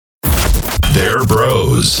They're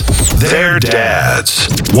bros. They're dads.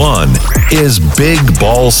 One is Big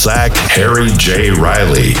Ballsack Harry J.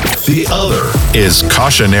 Riley. The other is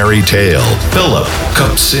Cautionary Tale Philip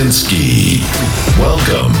Kopsinski.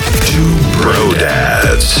 Welcome to Bro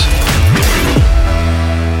Dads.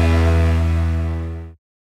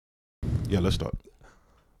 Yeah, let's start.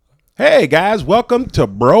 Hey guys, welcome to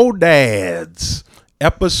Bro Dads,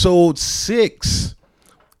 episode 6.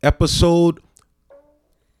 Episode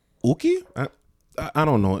Uki? I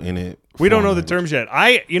don't know any. We don't know the terms yet.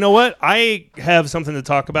 You know what? I have something to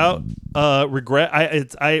talk about. Regret.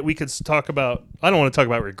 We could talk about. I don't want to talk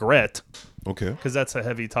about regret. Okay. Because that's a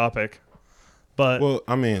heavy topic. But well,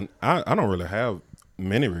 I mean, I don't really have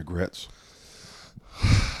many regrets.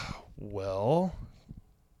 Well,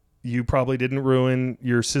 you probably didn't ruin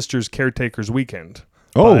your sister's caretaker's weekend.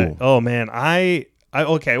 Oh Man,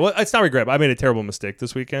 okay. Well, it's not regret. But I made a terrible mistake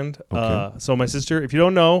this weekend. Okay. So my sister, if you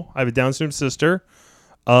don't know, I have a Down syndrome sister.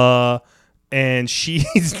 And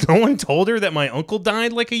no one told her that my uncle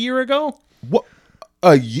died like a year ago. What?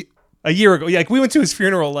 A year ago. Yeah, like we went to his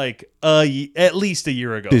funeral at least a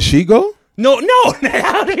year ago. Did she go? No.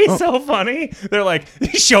 That would be so funny. They're like,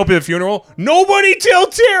 you show up at the funeral. Nobody tell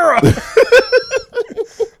Tara.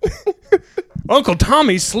 Uncle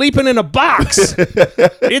Tommy's sleeping in a box.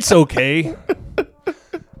 It's okay.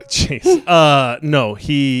 Jeez. No,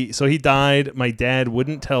 he died. My dad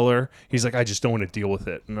wouldn't tell her. He's like, I just don't want to deal with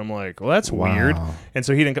it. And I'm like, well, that's weird. And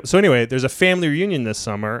so he didn't come. So anyway, there's a family reunion this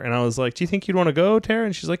summer. And I was like, do you think you'd want to go, Tara?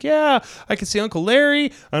 And she's like, yeah, I can see Uncle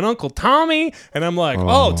Larry and Uncle Tommy. And I'm like,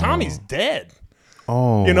 oh Tommy's dead.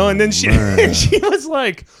 Oh, and then she was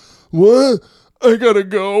like, what? I gotta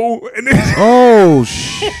go. And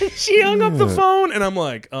she hung up the phone. And I'm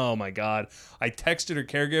like, oh my God. I texted her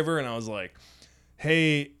caregiver and I was like,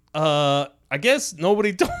 hey, I guess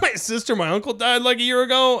nobody told my sister my uncle died like a year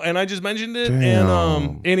ago, and I just mentioned it.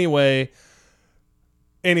 Damn. And anyway,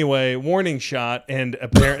 warning shot, and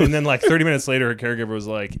then like 30 minutes later, her caregiver was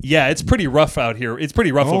like, "Yeah, it's pretty rough out here. It's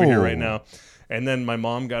pretty rough over here right now." And then my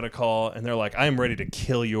mom got a call, and they're like, "I am ready to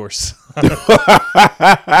kill your son."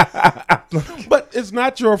 But it's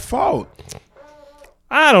not your fault.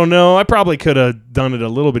 I don't know. I probably could have done it a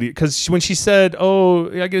little bit because when she said, "Oh,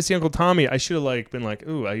 I get to see Uncle Tommy," I should have been like,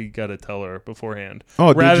 "Ooh, I gotta tell her beforehand." Oh,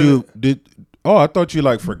 I thought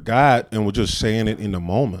you forgot and were just saying it in the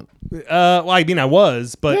moment. Well, I mean, I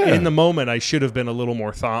was, but in the moment, I should have been a little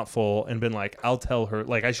more thoughtful and been like, "I'll tell her."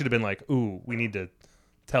 Like, I should have been like, "Ooh, we need to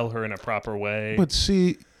tell her in a proper way." But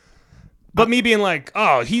see, me being like,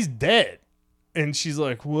 "Oh, he's dead." And she's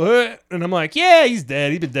like, what? And I'm like, yeah, he's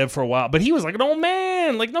dead. He's been dead for a while. But he was like an old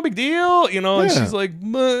man. Like, no big deal. And she's like,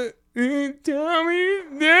 but Tommy's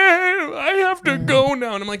dead. I have to go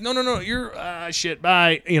now. And I'm like, no. You're, shit,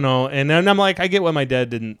 bye. And then I'm like, I get why my dad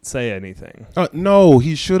didn't say anything. No,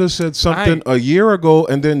 he should have said something a year ago.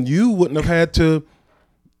 And then you wouldn't have had to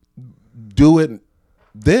do it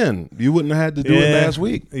then. You wouldn't have had to do it last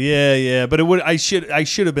week. Yeah. But I should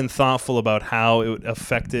have been thoughtful about how it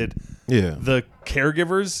affected the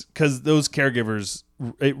caregivers, because those caregivers,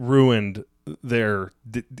 it ruined their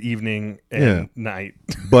evening and night.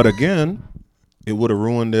 But again, it would have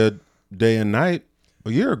ruined their day and night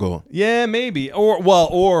a year ago. Yeah, maybe.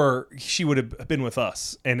 Or she would have been with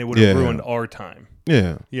us and it would have ruined our time.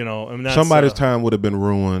 Yeah. And that's, somebody's time would have been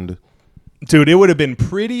ruined. Dude, it would have been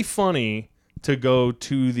pretty funny to go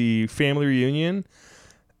to the family reunion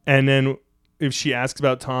and then if she asks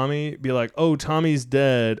about Tommy, be like, "Oh, Tommy's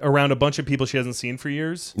dead," around a bunch of people she hasn't seen for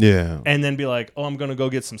years. Yeah. And then be like, "Oh, I'm going to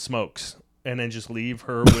go get some smokes." And then just leave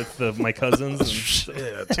her with my cousins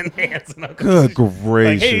and aunts and uncles. Good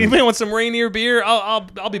gracious. Like, hey, anybody want some Rainier beer?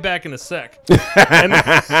 I'll be back in a sec.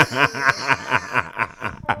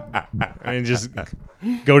 and just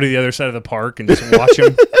go to the other side of the park and just watch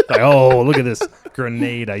them. Like, oh, look at this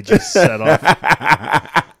grenade I just set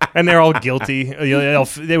off. And they're all guilty.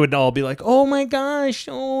 They would all be like, "Oh my gosh,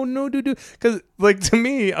 oh no, dude." Because to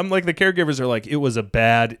me, I'm like, the caregivers are like, "It was a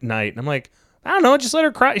bad night," and I'm like, I don't know, just let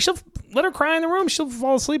her cry. She'll let her cry in the room. She'll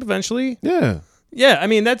fall asleep eventually. Yeah. Yeah, I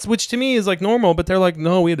mean which to me is like normal, but they're like,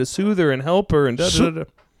 no, we had to soothe her and help her and da da da.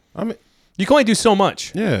 I mean, you can only do so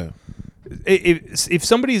much. Yeah. If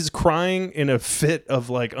somebody's crying in a fit of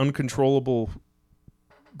like uncontrollable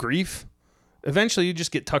grief, eventually you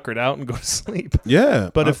just get tuckered out and go to sleep.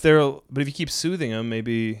 Yeah. But if you keep soothing them,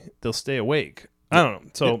 maybe they'll stay awake. I don't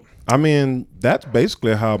know. So I mean, that's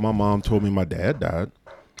basically how my mom told me my dad died.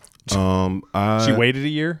 She waited a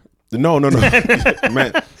year? No.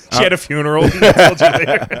 Man, she had a funeral. And told you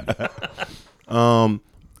later.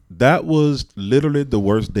 That was literally the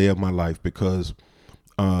worst day of my life because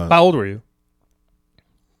how old were you?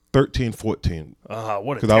 13, 14.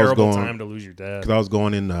 What a terrible time to lose your dad. Because I was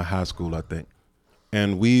going into high school, I think.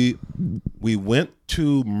 And we went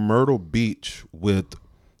to Myrtle Beach with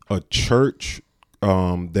a church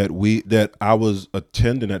that I was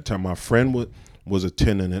attending at the time. My friend was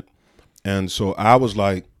attending it. And so I was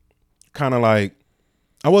like, kind of like,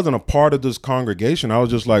 I wasn't a part of this congregation. I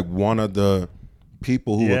was just like one of the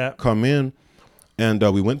people who would come in. And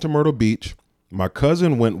we went to Myrtle Beach. My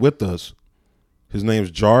cousin went with us. His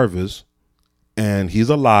name's Jarvis. And he's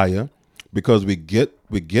a liar because we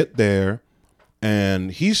get there.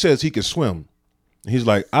 And he says he can swim. He's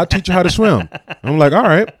like, I'll teach you how to swim. I'm like, all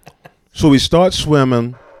right. So we start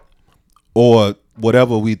swimming or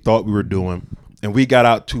whatever we thought we were doing. And we got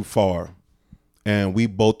out too far. And we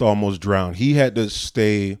both almost drowned. He had to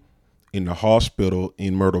stay in the hospital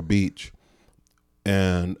in Myrtle Beach.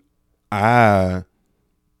 And I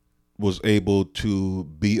was able to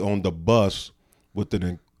be on the bus with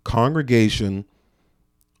the congregation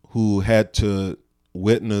who had to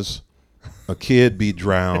witness a kid be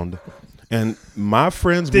drowned. And my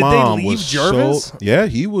friend's mom was Jarvis? so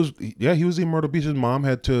he was in Myrtle Beach. His mom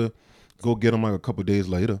had to go get him like a couple days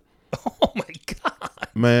later. Oh my God.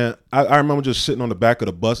 Man, I remember just sitting on the back of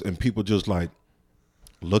the bus and people just like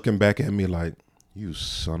looking back at me like, you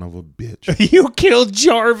son of a bitch. You killed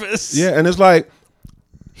Jarvis. Yeah, and it's like,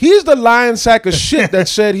 he's the lying sack of shit that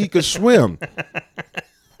said he could swim.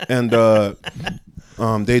 And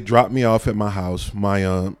they dropped me off at my house,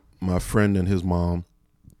 my friend and his mom.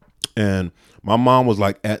 And my mom was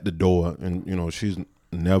like at the door, and you know, she's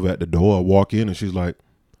never at the door. I walk in and she's like,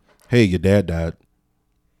 hey, your dad died.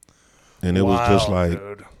 And it was just like,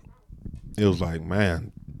 dude. It was like,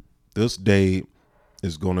 man, this day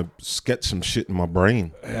is gonna sketch some shit in my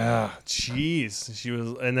brain. Yeah, jeez. She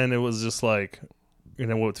was, and then it was just like, you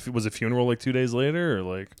know, what was a funeral like 2 days later, or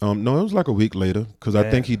like? No, it was like a week later because I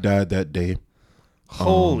think he died that day.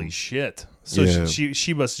 Holy shit! So yeah.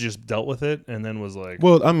 she must have just dealt with it and then was like,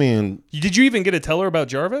 well, I mean, did you even get to tell her about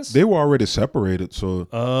Jarvis? They were already separated, so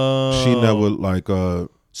she never like. So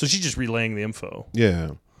she's just relaying the info.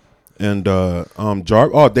 Yeah. And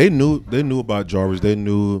they knew about Jarvis. They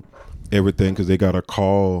knew everything because they got a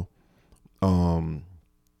call. And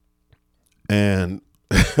man,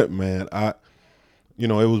 it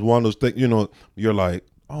was one of those things. You know, you're like,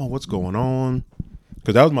 oh, what's going on?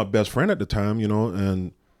 Because that was my best friend at the time. You know,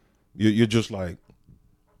 and you're just like,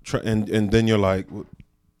 and then you're like,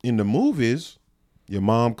 in the movies, your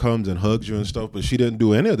mom comes and hugs you and stuff, but she didn't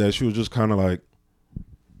do any of that. She was just kind of like,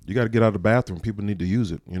 you got to get out of the bathroom. People need to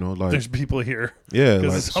use it. You know, like there's people here. Yeah,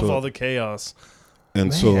 because of all the chaos.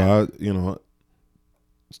 And man.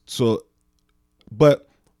 But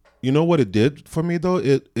you know what it did for me though?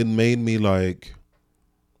 It made me like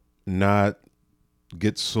not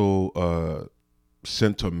get so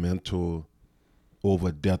sentimental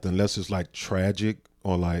over death unless it's like tragic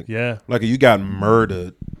or like like if you got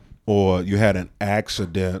murdered or you had an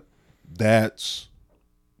accident. That's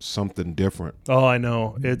something different. Oh, I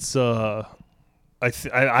know. It's I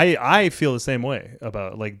feel the same way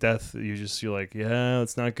about like death. You're like, yeah,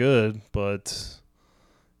 it's not good, but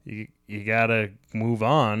you gotta move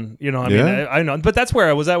on. You know, I mean, I know, but that's where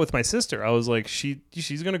I was at with my sister. I was like,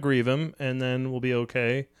 she's gonna grieve him, and then we'll be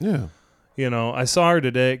okay. Yeah. You know, I saw her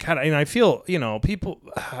today. God, and I feel, you know, people.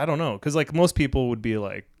 I don't know, because like most people would be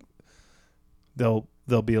like, they'll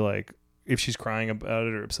be like, if she's crying about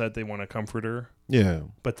it or upset, they want to comfort her. Yeah.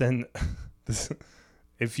 But then,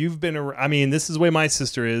 if you've been around, I mean, this is the way my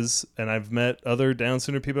sister is, and I've met other Down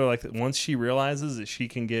syndrome people like that. Once she realizes that she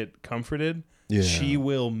can get comforted, she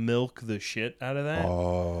will milk the shit out of that.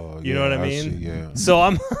 Oh, you know what I mean? See, yeah. So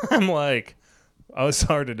I'm like, I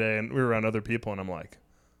saw her today, and we were around other people, and I'm like,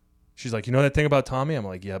 she's like, you know that thing about Tommy? I'm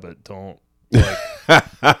like, yeah, but don't. Like,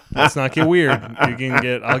 let's not get weird. I'll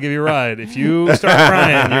give you a ride. If you start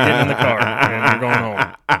crying, you're getting in the car and you're going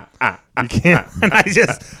home. You can't.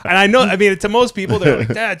 And I know, I mean, to most people, they're like,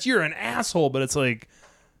 Dad, you're an asshole. But it's like,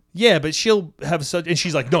 yeah, but she'll have such, and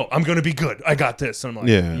she's like, no, I'm going to be good. I got this. And I'm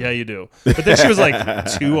like, yeah, you do. But then she was like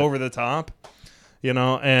too over the top, you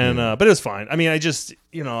know, and, but it was fine. I mean, I just,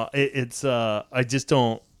 you know, I just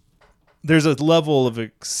don't. There's a level of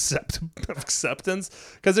acceptance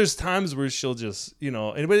because there's times where she'll just, you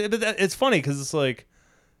know, and it's funny because it's like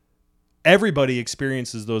everybody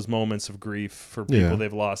experiences those moments of grief for people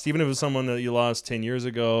they've lost, even if it's someone that you lost 10 years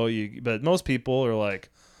ago. But most people are like,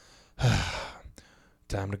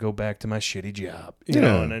 time to go back to my shitty job, you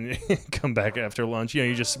know, and then you come back after lunch. You know,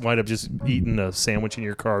 you just wind up just eating a sandwich in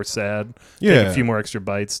your car, sad. Take a few more extra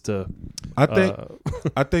bites to. I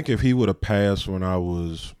think if he would have passed when I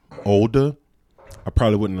was older, I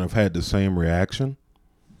probably wouldn't have had the same reaction.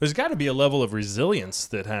 There's got to be a level of resilience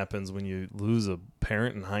that happens when you lose a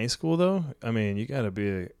parent in high school, though. I mean, you got to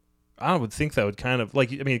be. I would think that would kind of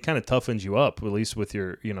it kind of toughens you up, at least with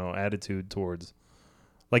your attitude towards.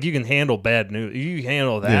 Like you can handle bad news. You can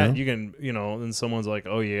handle that. Yeah. You can and someone's like,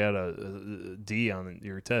 "Oh, you got a D on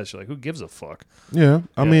your test." You're like, "Who gives a fuck?" Yeah,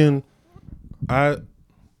 I mean,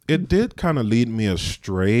 it did kind of lead me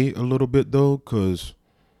astray a little bit though, because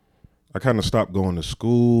I kind of stopped going to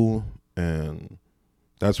school, and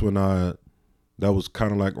that's when that was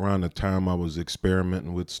kind of like around the time I was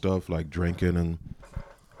experimenting with stuff like drinking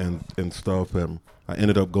and stuff, and I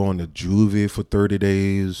ended up going to juvie for 30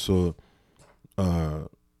 days. So,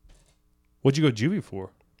 what'd you go juvie for?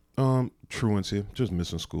 Truancy, just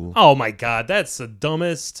missing school. Oh my god, that's the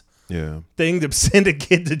dumbest thing to send a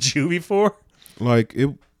kid to juvie for. Like it,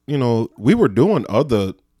 we were doing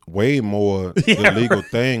other way more illegal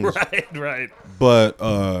things, right. But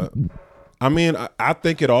I mean, I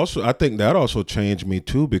think that also changed me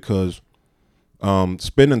too, because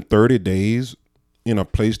spending 30 days in a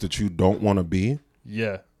place that you don't want to be.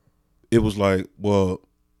 Yeah. It was like, well,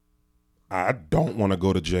 I don't want to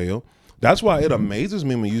go to jail. That's why it amazes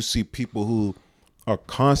me when you see people who are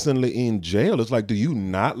constantly in jail. It's like, do you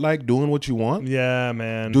not like doing what you want? Yeah,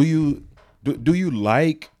 man. Do you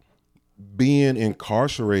like being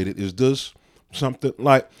incarcerated? Is this something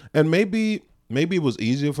like, and maybe it was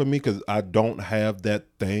easier for me because I don't have that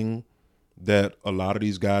thing that a lot of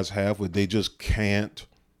these guys have where they just can't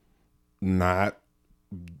not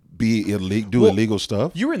be illegal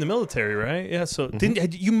stuff. You were in the military, right? Yeah. So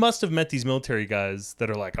you must have met these military guys that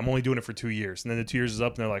are like, I'm only doing it for 2 years, and then the 2 years is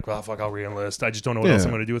up, and they're like, well, fuck, I'll re-enlist. I just don't know what else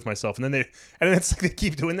I'm going to do with myself. And then it's like they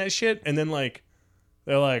keep doing that shit, and then like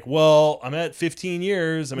they're like, well, I'm at 15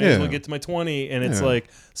 years, I may as well get to my 20, and it's like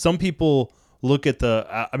some people look at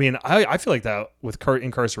the. I mean, I feel like that with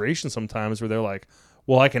incarceration sometimes, where they're like,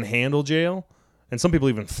 well, I can handle jail, and some people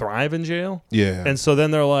even thrive in jail. Yeah, and so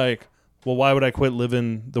then they're like, well, why would I quit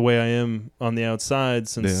living the way I am on the outside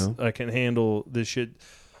since I can handle this shit?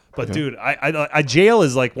 But dude, I jail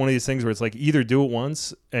is like one of these things where it's like either do it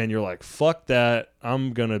once and you're like, fuck that,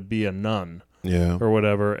 I'm gonna be a nun, or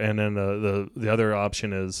whatever, and then the other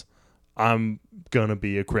option is I'm gonna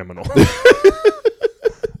be a criminal.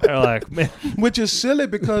 They're like, man, which is silly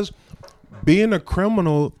because being a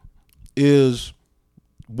criminal is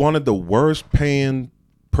one of the worst paying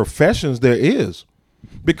professions there is.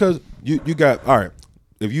 Because you got, all right,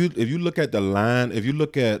 if you look at the line, if you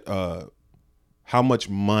look at how much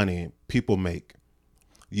money people make,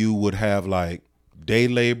 you would have like day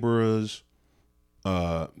laborers,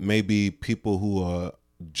 maybe people who are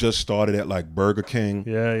just started at like Burger King.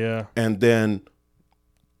 Yeah. And then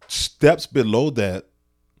steps below that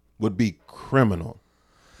would be criminal.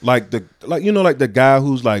 Like the guy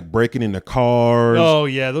who's like breaking into cars. Oh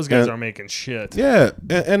yeah, those guys are making shit. Yeah,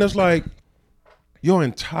 and it's like, your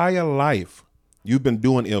entire life, you've been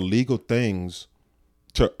doing illegal things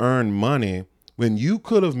to earn money when you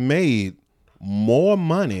could have made more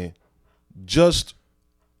money just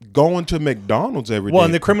going to McDonald's every day. Well,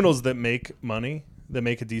 and the criminals that make money, that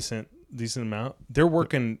make a decent amount, they're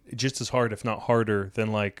working just as hard, if not harder,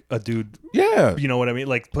 than like a dude. Yeah, you know what I mean?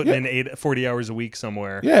 Like putting in 40 hours a week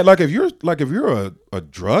somewhere. Yeah, like if you're a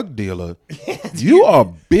drug dealer, you are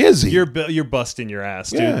busy. You're busting your ass,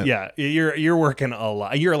 dude. Yeah, you're working a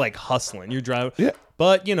lot. You're like hustling. You're driving. Yeah.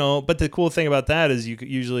 But the cool thing about that is you could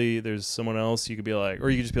usually there's someone else you could be like, or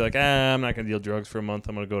you could just be like, I'm not gonna deal drugs for a month.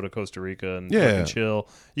 I'm gonna go to Costa Rica and fucking chill.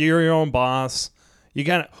 You're your own boss. You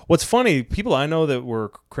got what's funny, people I know that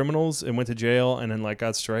were criminals and went to jail and then like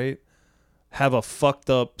got straight have a fucked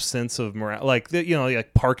up sense of morale. Like,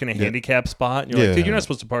 like park in a handicap spot and you're like, dude, you're not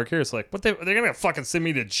supposed to park here. It's like, what they're gonna fucking send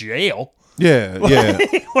me to jail. Yeah.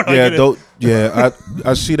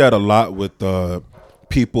 I see that a lot with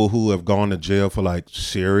people who have gone to jail for like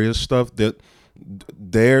serious stuff, that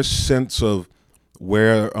their sense of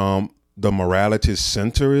where the morality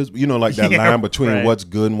center is, like that line between what's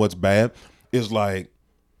good and what's bad, is like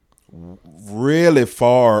really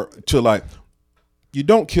far to like, you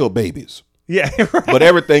don't kill babies. Yeah, right. But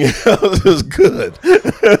everything else is good.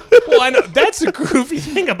 Well, I know that's the groovy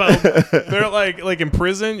thing about they're like in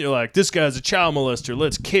prison, you're like, this guy's a child molester,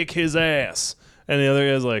 let's kick his ass. And the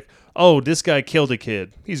other guy's like, oh, this guy killed a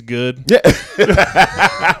kid, he's good. Yeah.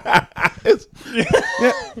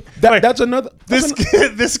 That's another.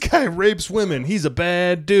 This guy rapes women, he's a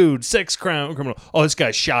bad dude, sex crime criminal. Oh, this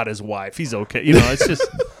guy shot his wife, he's okay. It's just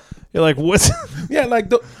you're like, what's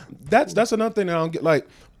like that's another thing that I don't get, like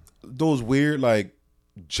those weird like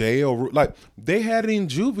jail, like they had it in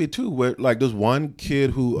juvie too, where like there's one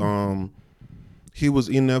kid who he was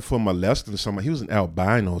in there for molesting somebody. He was an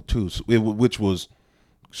albino too, so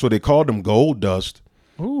they called him Gold Dust.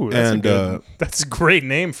 Ooh, that's a great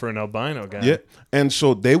name for an albino guy. Yeah, and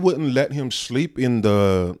so they wouldn't let him sleep in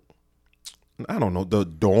the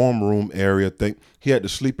dorm room area thing. He had to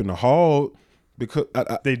sleep in the hall because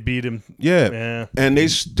they'd beat him. Yeah, and they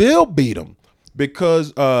still beat him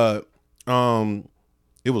because it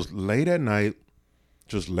was late at night,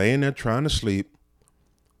 just laying there trying to sleep,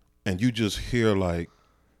 and you just hear like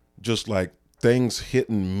things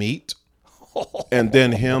hitting meat. And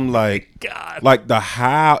then him like the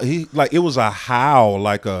howl, it was a howl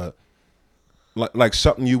like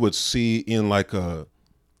something you would see in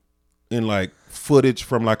footage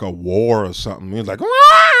from like a war or something. He was like,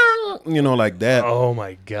 like that. Oh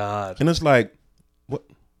my God. And it's like,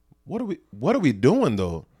 what are we doing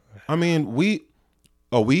though? I mean,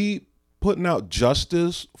 are we putting out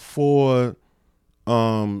justice for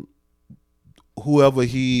whoever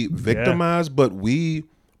he victimized, but we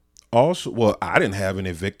also, well, I didn't have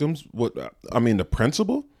any victims. The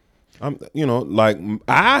principal, I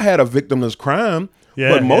had a victimless crime,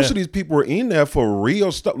 but most of these people were in there for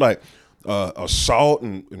real stuff like assault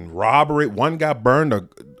and robbery. One guy burned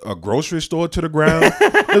a grocery store to the ground.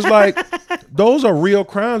 It's like those are real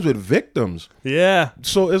crimes with victims. Yeah.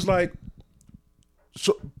 So it's like,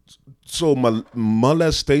 so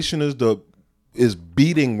molestation is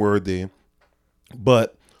beating worthy,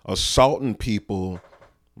 but assaulting people.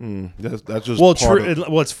 That's just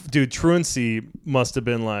truancy must have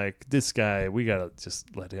been like, this guy, we gotta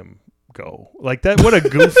just let him go. Like that, what a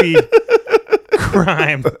goofy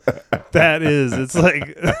crime that is. It's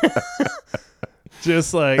like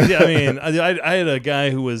just like, I mean, I had a guy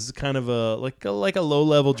who was kind of a low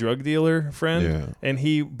level drug dealer friend, and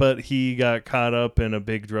he got caught up in a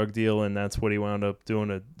big drug deal, and that's what he wound up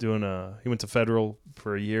doing. He went to federal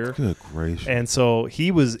for a year. Good gracious! And so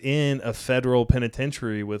he was in a federal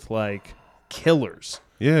penitentiary with like killers.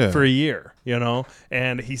 For a year,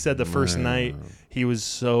 and he said the first night he was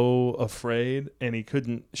so afraid and he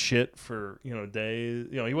couldn't shit for days.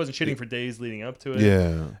 He wasn't shitting for days leading up to it.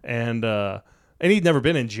 And he'd never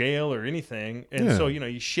been in jail or anything. And so,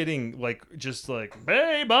 he's shitting just like,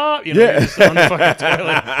 hey, Bob, just on the fucking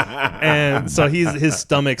toilet. And so his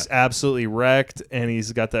stomach's absolutely wrecked. And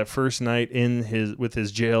he's got that first night with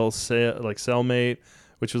his jail cellmate,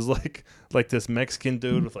 which was like this Mexican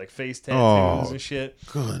dude with like face tattoos and shit.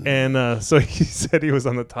 Good. And so he said he was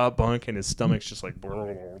on the top bunk and his stomach's just like,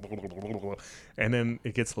 and then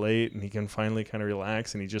it gets late and he can finally kind of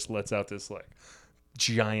relax and he just lets out this like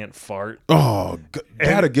giant fart. Oh,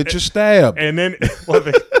 gotta get your stab. And then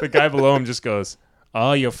the guy below him just goes,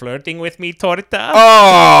 "Oh, you're flirting with me, Torta?"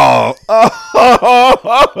 Can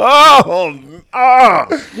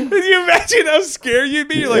you imagine how scared you'd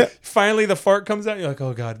be? You're like, finally the fart comes out. You're like,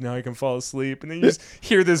 oh God, now I can fall asleep. And then you just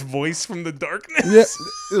hear this voice from the darkness. Yeah.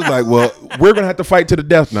 It's like, well, we're going to have to fight to the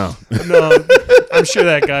death now. No, I'm sure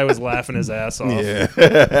that guy was laughing his ass off.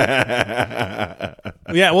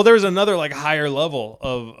 Yeah, well, there was another like higher level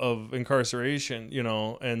of incarceration,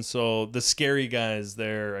 and so the scary guys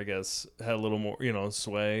there, I guess, had a little more,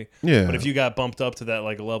 sway. Yeah. But if you got bumped up to that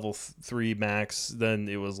like level 3 max, then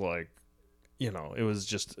it was like, it was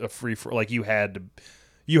just a free for like you had to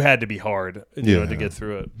be hard, to get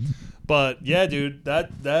through it. But yeah, dude,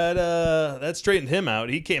 that straightened him out.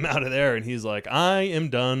 He came out of there and he's like, I am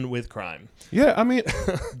done with crime. Yeah, I mean,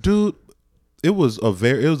 dude, it was a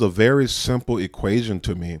very simple equation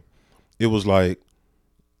to me. It was like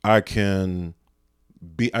I could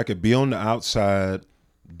be on the outside,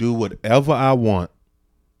 do whatever I want,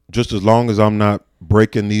 just as long as I'm not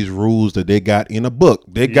breaking these rules that they got in a book.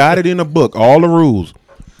 They got it in a book, all the rules.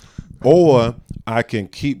 Or I can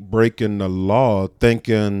keep breaking the law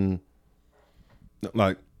thinking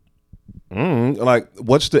like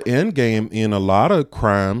what's the end game in a lot of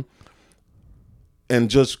crime, and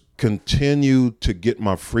just continue to get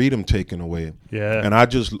my freedom taken away. Yeah. And I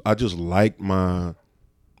just like my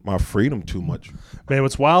freedom too much. Man,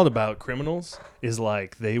 what's wild about criminals is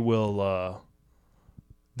like they will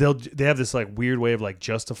they have this like weird way of like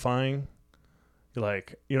justifying,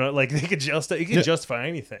 like like they could justify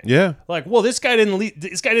anything. Yeah. Like, well, this guy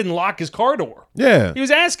didn't lock his car door. Yeah. He was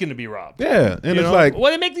asking to be robbed. Yeah. And it's like,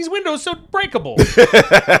 well, they make these windows so breakable. If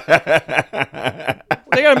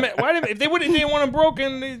they didn't want them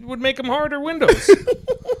broken, it would make them harder windows.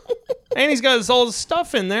 And he's got all this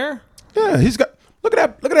stuff in there. Yeah, he's got. Look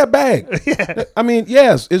at that bag. Yeah. I mean,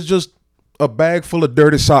 yes, it's just a bag full of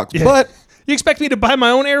dirty socks. Yeah. But you expect me to buy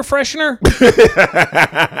my own air freshener?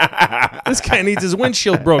 This guy needs his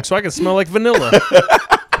windshield broke so I can smell like vanilla.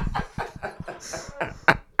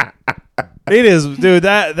 It is, dude.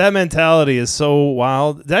 That mentality is so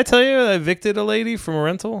wild. Did I tell you I evicted a lady from a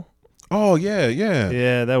rental? Oh yeah.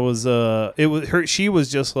 Yeah, that was it was her. She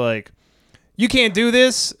was just like, you can't do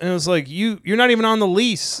this, and it was like you're not even on the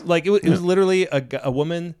lease. Like it was literally a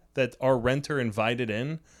woman that our renter invited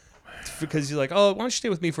in because he's like, oh, why don't you stay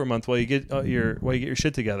with me for a month while you get your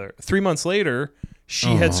shit together. 3 months later, she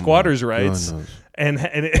had squatters' rights. And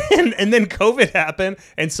then COVID happened,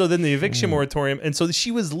 and so then the eviction moratorium, and so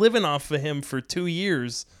she was living off of him for 2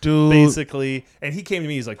 years, basically. And he came to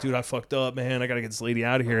me, he's like, "Dude, I fucked up, man. I gotta get this lady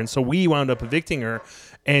out of here." And so we wound up evicting her,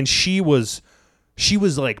 and she was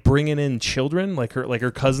like bringing in children, like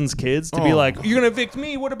her cousin's kids, to be like, "You're gonna evict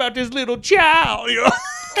me? What about this little child?" You know.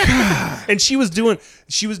 And she was doing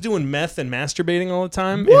meth and masturbating all the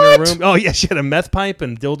time in her room. Oh yeah, she had a meth pipe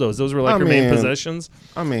and dildos. Those were like her main possessions.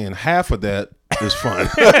 I mean, half of that is fun.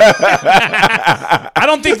 I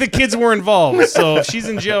don't think the kids were involved. So if she's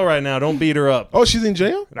in jail right now, don't beat her up. Oh, she's in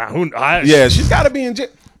jail? Nah, yeah, she's got to be in jail.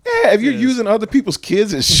 Yeah, if you're using other people's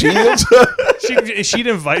kids as shields. She'd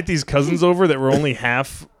invite these cousins over that were only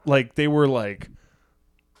half, like they were like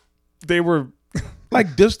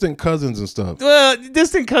distant cousins and stuff.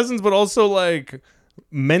 Distant cousins, but also like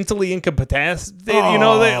mentally incapacitated. You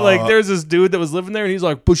know, there's this dude that was living there, and he's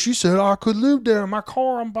like, "But she said I could live there in my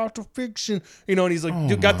car. I'm about to fix it." You know, and he's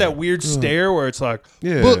like, got that weird stare where it's like,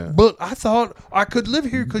 but I thought I could live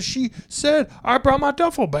here because she said I brought my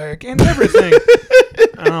duffel bag and everything.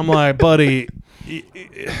 And I'm like, buddy,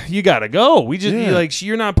 you gotta go. We just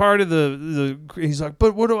you're not part of the. He's like,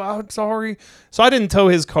 but what? I'm sorry. So I didn't tow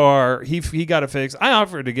his car. He got it fixed. I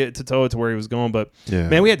offered to tow it to where he was going, but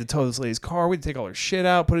man, we had to tow this lady's car. We had to take all her shit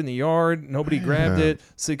out, put it in the yard. Nobody grabbed it,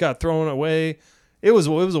 so it got thrown away. It was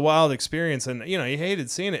a wild experience, and you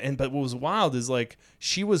hated seeing it. But what was wild is like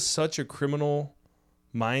she was such a criminal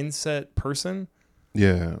mindset person.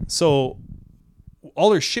 Yeah. So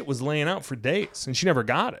all her shit was laying out for days, and she never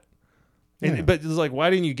got it. But it was like, why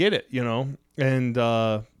didn't you get it?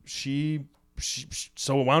 And she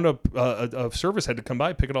so wound up a service had to come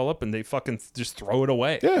by, pick it all up, and they fucking just throw it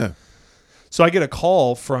away. Yeah. So I get a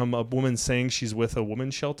call from a woman saying she's with a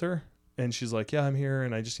women's shelter, and she's like, "Yeah, I'm here,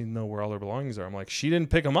 and I just need to know where all her belongings are." I'm like, "She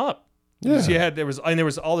didn't pick them up." Yeah. There was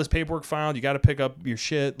all this paperwork filed. You got to pick up your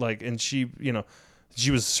shit, and she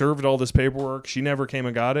was served all this paperwork. She never came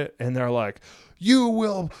and got it, and they're like, "You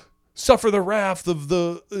will suffer the wrath of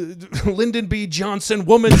the Lyndon B. Johnson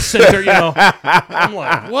Women's Center." I'm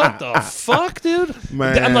like, what the fuck, dude?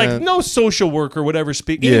 Man. I'm like, no social worker would ever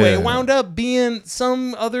speak. Anyway, it wound up being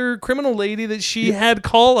some other criminal lady that she had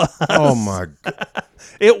call us. Oh my God.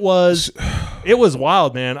 It was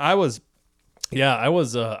wild, man. I was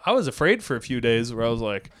afraid for a few days where I was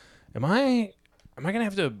like, am I gonna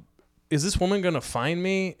have to? Is this woman gonna find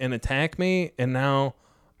me and attack me? And now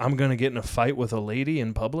I'm going to get in a fight with a lady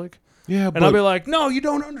in public? Yeah, and I'll be like, no, you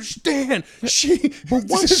don't understand. But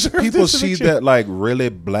once people see that like really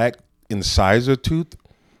black incisor tooth,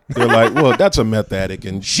 they're like, well, that's a meth addict.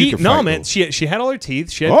 And she had all her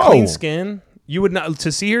teeth. She had clean skin. You would not,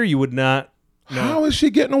 to see her, you would not. No. How is she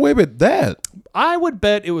getting away with that? I would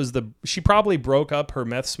bet it was she probably broke up her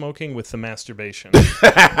meth smoking with the masturbation.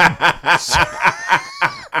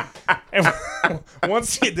 And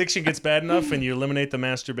once the addiction gets bad enough and you eliminate the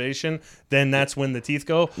masturbation, then that's when the teeth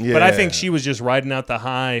go. Yeah. But I think she was just riding out the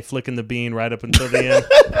high, flicking the bean right up until the end.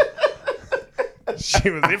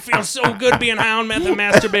 It feels so good being high on meth and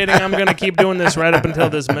masturbating. I'm going to keep doing this right up until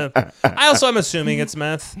this meth. I'm assuming it's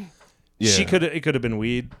meth. Yeah. It could have been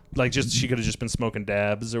weed. She could have just been smoking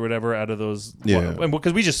dabs or whatever out of those. Yeah.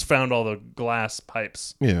 Because we just found all the glass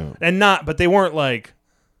pipes. Yeah. But they weren't like,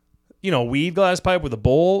 weed glass pipe with a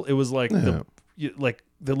bowl. It was like the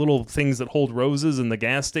little things that hold roses in the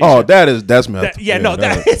gas station. Oh, that's meth.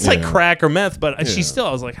 It's like crack or meth. But I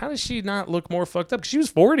was like, how does she not look more fucked up? Because she was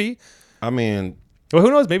 40. I mean, well, who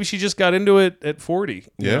knows? Maybe she just got into it at 40.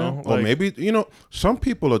 Yeah. Or maybe, some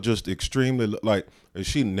people are just extremely like, if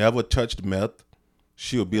she never touched meth,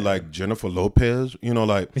 she would be like Jennifer Lopez,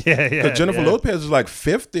 Because Jennifer Lopez is like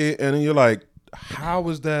 50, and you're like, how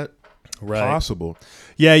is that possible?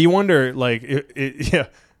 Yeah, you wonder,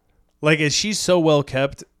 is she so well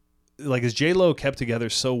kept? Like, is J-Lo kept together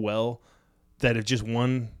so well that if just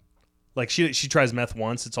one, like, she tries meth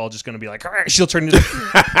once, it's all just going to be like, she'll turn into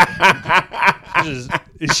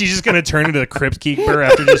she's just going to turn into the Crypt Keeper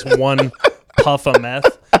after just one puff of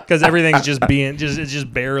meth, because everything's just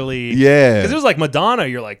barely. Yeah. Because it was like Madonna.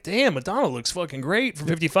 You're like, damn, Madonna looks fucking great for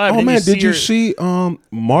 55. Oh, man, did you see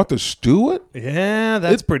Martha Stewart? Yeah,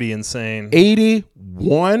 that's pretty insane.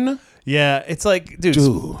 81? Yeah, it's like, dude.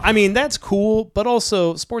 I mean, that's cool, but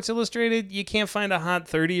also Sports Illustrated, you can't find a hot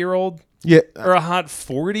 30-year-old. Yeah. Or a hot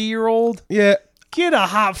 40-year-old? Yeah. Get a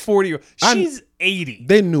hot 40-year-old. She's 80.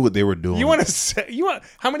 They knew what they were doing. You want to say,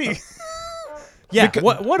 how many? Yeah, Because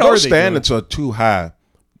what are those they standards doing? are too high.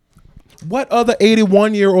 What other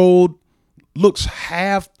 81-year-old looks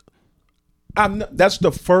half? That's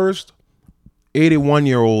the first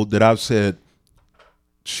 81-year-old that I've said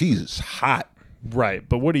she's hot. Right,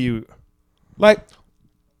 but what do you Like,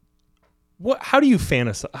 how do you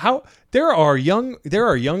fantasize? How there are young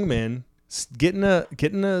men getting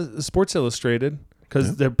a Sports Illustrated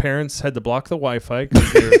because their parents had to block the Wi-Fi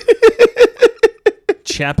because they're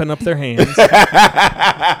chapping up their hands.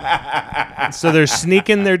 So they're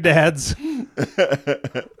sneaking their dad's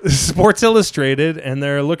Sports Illustrated, and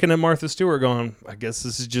they're looking at Martha Stewart going, I guess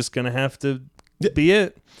this is just going to have to be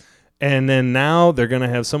it. And then now they're going to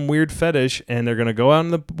have some weird fetish, and they're going to go out in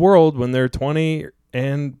the world when they're 20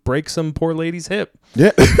 and break some poor lady's hip. yeah.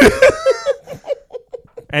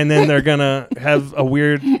 And then they're going to have a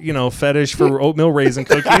weird, fetish for oatmeal raisin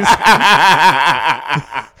cookies.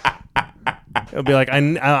 It'll be like,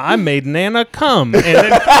 I made Nana come. And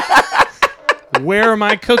then, where are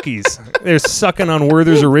my cookies? They're sucking on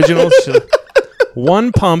Werther's Originals.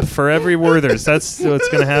 One pump for every Werther's. That's what's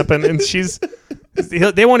going to happen. And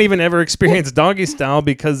they won't even ever experience doggy style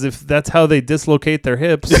because if that's how they dislocate their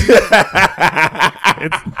hips.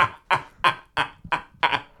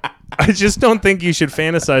 I just don't think you should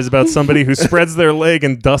fantasize about somebody who spreads their leg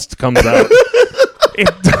and dust comes out. It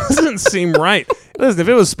doesn't seem right. Listen, if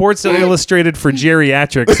it was Sports Illustrated for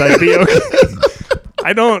geriatrics, I'd be okay.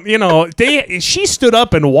 I don't, she stood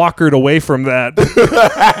up and walkered away from that.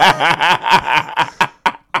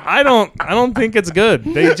 I don't think it's good.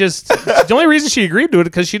 The only reason she agreed to it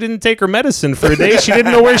because she didn't take her medicine for a day. She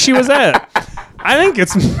didn't know where she was at. I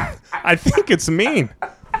think it's mean.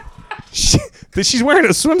 She's wearing a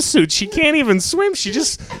swimsuit. She can't even swim. She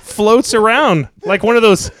just floats around like one of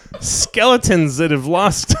those skeletons that have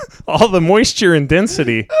lost all the moisture and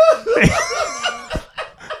density.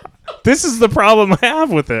 This is the problem I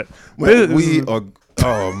have with it.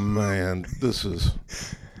 Oh man, this is.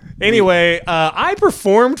 Anyway, I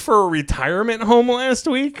performed for a retirement home last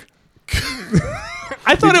week.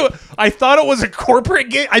 I thought it was a corporate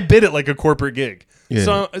gig. I bid it like a corporate gig.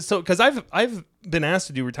 Yeah. So because I've been asked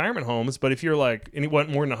to do retirement homes, but if you're like and you want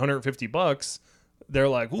more than $150, they're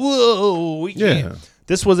like, whoa, we can't.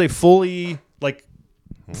 This was a fully like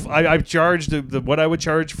I charged the what I would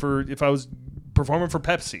charge for if I was performing for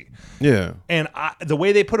Pepsi. Yeah. And the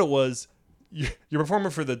way they put it was you're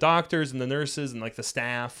performing for the doctors and the nurses and like the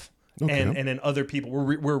staff and then other people.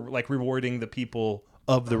 We're like rewarding the people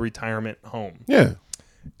of the retirement home. Yeah.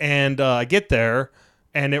 And I get there.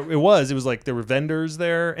 And it was like there were vendors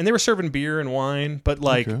there and they were serving beer and wine, but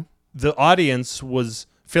like the audience was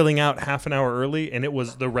filling out half an hour early and it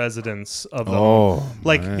was the residents of the home.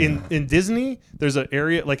 Like in Disney, there's an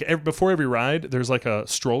area like before every ride, there's like a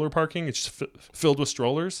stroller parking. It's just filled with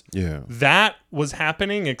strollers. Yeah. That was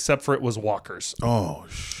happening except for it was walkers. Oh,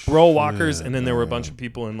 Row walkers. And then there were a bunch of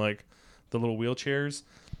people in like the little wheelchairs.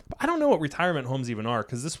 But I don't know what retirement homes even are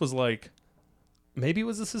because this was like, maybe it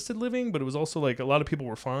was assisted living, but it was also like a lot of people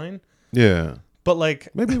were fine. Yeah. But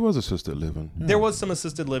like maybe it was assisted living. Yeah. There was some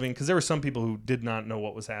assisted living because there were some people who did not know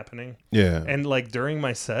what was happening. Yeah. And like during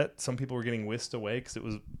my set, some people were getting whisked away because it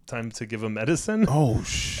was time to give them medicine. Oh,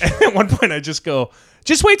 shit. And at one point I just go,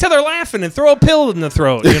 just wait till they're laughing and throw a pill in the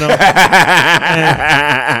throat,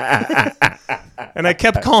 And I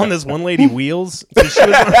kept calling this one lady Wheels. She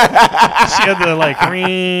had the like,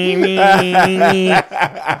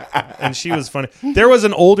 and she was funny. There was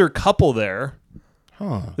an older couple there.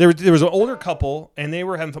 Huh. There was an older couple, and they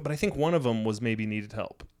were having fun, but I think one of them was maybe needed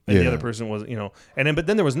help, and the other person was, but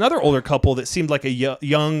then there was another older couple that seemed like a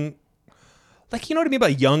young, like what I mean by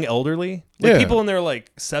young elderly, like people in their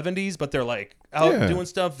like 70s, but they're like out doing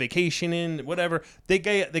stuff, vacationing, whatever. They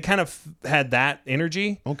kind of had that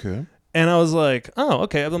energy. Okay. And I was like, oh,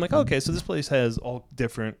 okay. I'm like, okay, so this place has all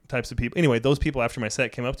different types of people. Anyway, those people after my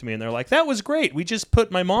set came up to me and they're like, that was great. We just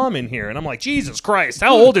put my mom in here. And I'm like, Jesus Christ,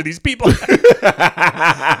 how old are these people?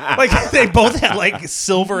 Like, they both had like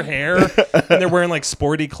silver hair and they're wearing like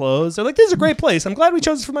sporty clothes. They're like, this is a great place. I'm glad we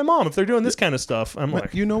chose it for my mom if they're doing this kind of stuff. I'm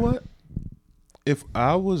like, you know what? If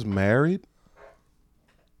I was married,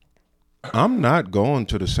 I'm not going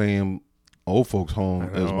to the same old folks home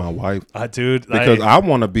as my wife. Dude. Because I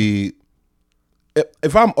want to be...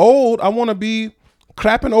 If I'm old, I want to be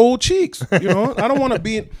clapping old cheeks. I don't want to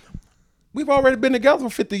be. We've already been together for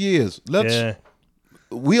 50 years.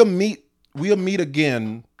 We'll meet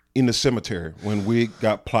again in the cemetery when we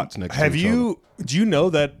got plots next to each other. Do you know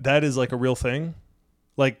that is like a real thing?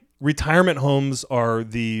 Like retirement homes are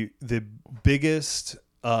the biggest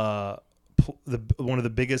one of the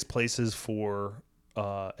biggest places for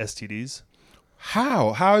STDs.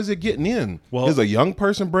 How is it getting in? Well, is a young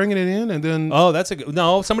person bringing it in, and then that's a good.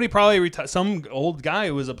 No, somebody probably some old guy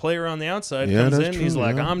who was a player on the outside comes in. True, he's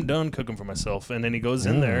like, I'm done cooking for myself, and then he goes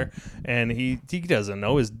in there, and he doesn't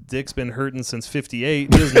know his dick's been hurting since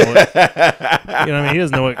 '58. He doesn't know what, you know what I mean. He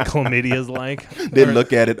doesn't know what chlamydia is like. They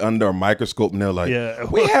look at it under a microscope, and they're like,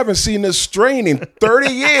 we haven't seen this strain in 30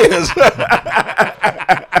 years.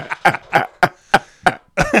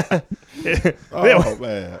 Oh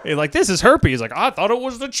man! He's like, this is herpes. He's like, I thought it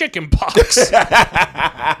was the chicken pox.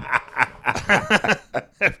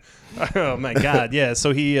 Oh my god! Yeah.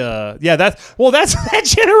 So he, that's that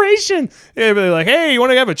generation. They're like, hey, you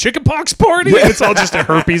want to have a chicken pox party? Yeah. It's all just a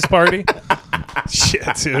herpes party. Shit,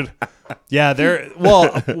 dude. Yeah,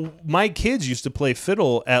 my kids used to play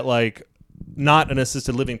fiddle at like. Not an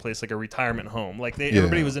assisted living place, like a retirement home. Like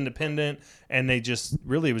everybody was independent, and they just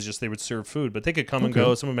really it was just they would serve food, but they could come and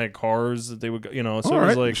go. Some of them had cars that they would, So it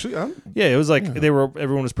was like, it was like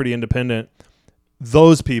everyone was pretty independent.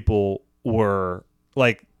 Those people were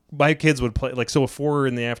like my kids would play like so at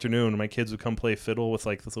 4 p.m, my kids would come play fiddle with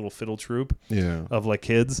like this little fiddle troupe of like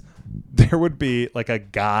kids. There would be like a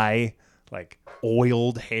guy. Like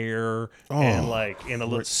oiled hair and like in a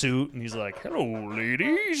little suit, and he's like, "Hello,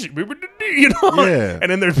 ladies," And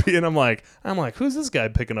then I'm like, who's this guy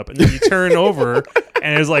picking up? And then you turn over,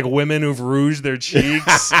 and there's like women who've rouged their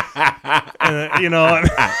cheeks, and,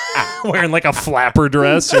 wearing like a flapper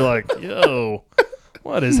dress. You're like, yo,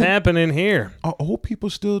 what is happening here? Are old people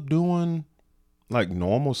still doing like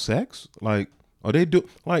normal sex? Like, are they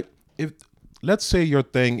if let's say your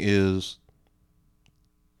thing is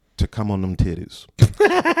to come on them titties.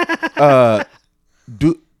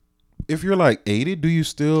 If you're like 80, do you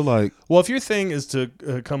still like? Well, if your thing is to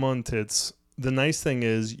come on tits, the nice thing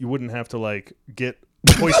is you wouldn't have to like get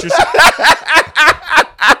oysters.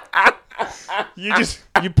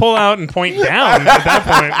 you pull out and point down at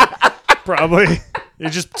that point. Probably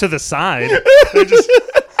you're just to the side.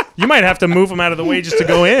 You might have to move them out of the way just to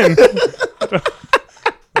go in.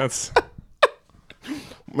 That's.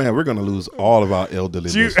 Man, we're gonna lose all of our elderly.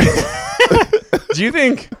 Do you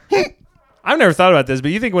think? I've never thought about this,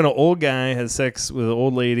 but you think when an old guy has sex with an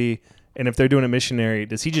old lady, and if they're doing a missionary,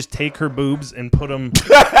 does he just take her boobs and put them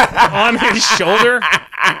on his shoulder,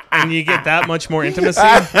 and you get that much more intimacy?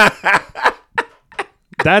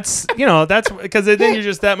 That's because then you're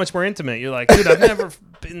just that much more intimate. You're like, dude, I've never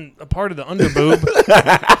been a part of the underboob.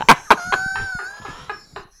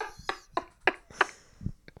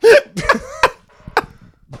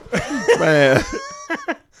 Man.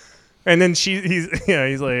 And then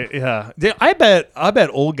he's like, yeah. I bet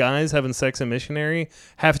old guys having sex in missionary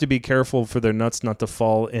have to be careful for their nuts not to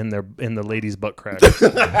fall in the lady's butt crack.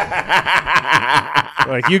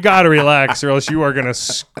 Like, you got to relax, or else you're gonna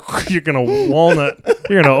walnut.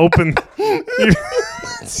 You're gonna open. You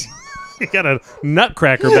got a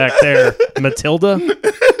nutcracker back there, Matilda,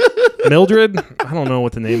 Mildred. I don't know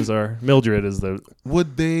what the names are. Mildred is the.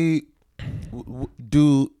 Would they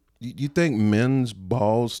do? You think men's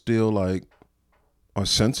balls still like are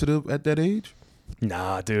sensitive at that age?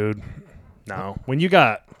 Nah, dude. No. When you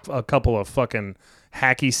got a couple of fucking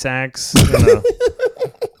hacky sacks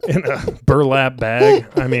in a burlap bag,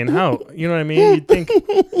 I mean, how? You know what I mean? You'd think.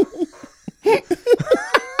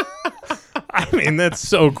 I mean, that's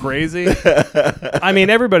so crazy. I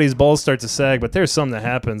mean, everybody's balls start to sag, but there's some that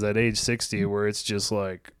happens at age 60 where it's just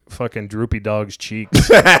like fucking droopy dog's cheeks.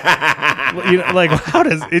 Like, how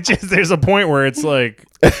does it just? There's a point where it's like,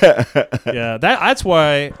 yeah, that's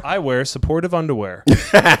why I wear supportive underwear.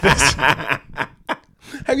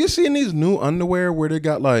 Have you seen these new underwear where they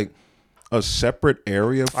got like a separate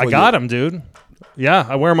area? I got them, dude. Yeah,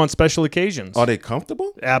 I wear them on special occasions. Are they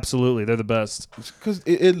comfortable? Absolutely, they're the best. Because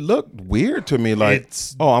it looked weird to me. Like,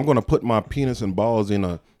 I'm going to put my penis and balls in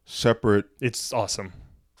a separate. It's awesome.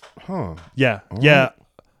 Huh? Yeah, yeah.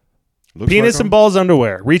 Penis and balls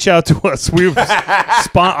underwear. Reach out to us. We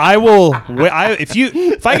I will.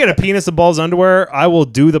 If I get a penis and balls underwear, I will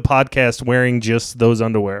do the podcast wearing just those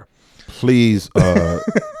underwear. Please.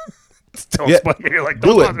 Don't spot me. You're like,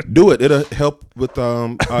 do it. It'll help with our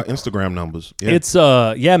Instagram numbers. Yeah. It's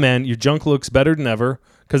man, your junk looks better than ever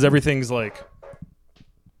because everything's like,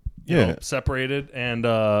 separated and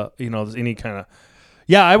there's any kind of.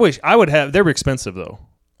 Yeah, I wish I would have. They're expensive though.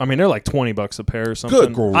 I mean, they're like $20 a pair or something.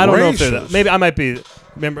 Good gracious. I don't know if they're that. Maybe I might be.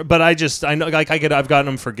 Remember, but I know like I've gotten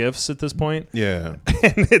them for gifts at this point. Yeah,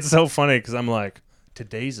 and it's so funny because I'm like,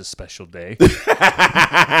 today's a special day.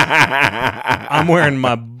 I'm wearing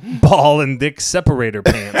my ball and dick separator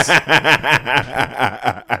pants.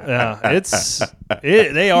 Yeah,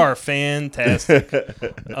 they are fantastic.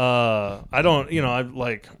 I don't, I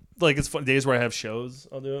like it's fun days where I have shows.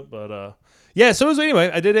 I'll do it, but yeah. So anyway,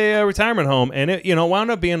 I did a retirement home, and it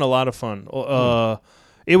wound up being a lot of fun.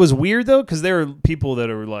 It was weird though because there were people that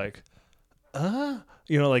are like, like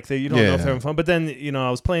you don't know if they're having fun. But then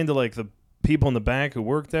I was playing to like the people in the back who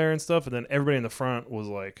worked there and stuff, and then everybody in the front was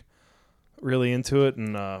like really into it.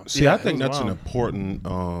 And I think that's an important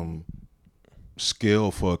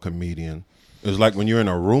skill for a comedian. It's like when you're in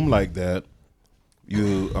a room like that,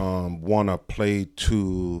 you want to play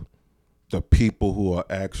to the people who are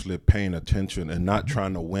actually paying attention and not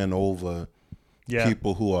trying to win over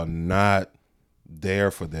people who are not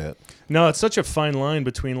there for that. No, it's such a fine line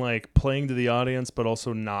between like playing to the audience but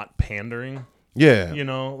also not pandering. Yeah. I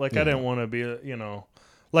didn't want to be,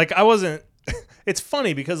 like I wasn't. It's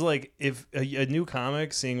funny because like if a new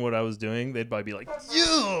comic seeing what I was doing, they'd probably be like,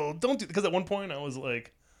 "Yo, don't do," because at one point I was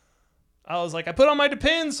like, I put on my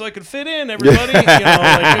Depends so I could fit in, everybody. Like it was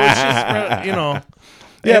just,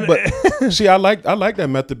 Yeah, but see, I like that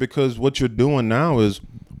method because what you're doing now is,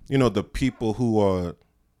 the people who are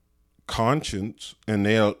conscious and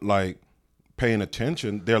they're like paying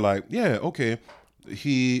attention. They're like, yeah, okay,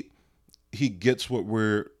 he gets what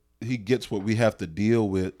we have to deal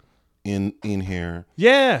with in here.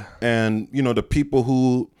 Yeah. And the people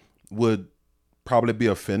who would probably be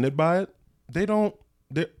offended by it, they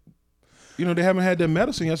haven't had their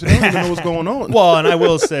medicine yet, so they don't even know what's going on. Well, and I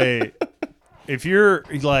will say, if you're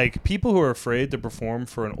like people who are afraid to perform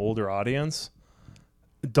for an older audience,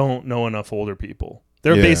 don't know enough older people.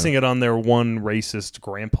 They're basing it on their one racist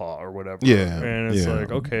grandpa or whatever. Yeah. And it's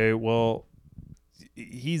like, okay, well,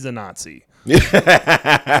 he's a Nazi.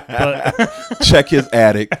 But check his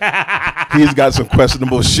attic. He's got some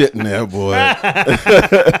questionable shit in there, boy.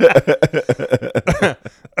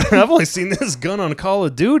 I've only seen this gun on Call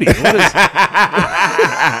of Duty. What is?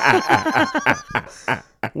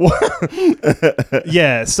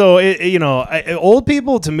 Yeah, so old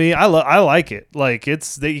people to me, I like it. Like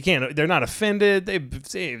they're not offended. They've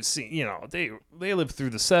seen, they lived through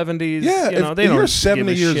the 70s. Yeah, if they you're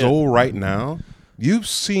 70 years old right now. You've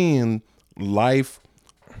seen life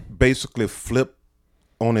basically flip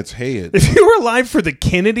on its head. If you were alive for the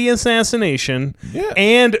Kennedy assassination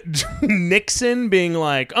and Nixon being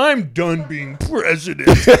like, "I'm done being president,"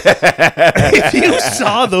 if you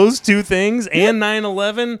saw those two things and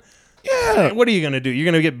 9/11, what are you gonna do? You're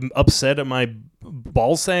gonna get upset at my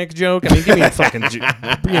ball sack joke? I mean, give me a fucking, you know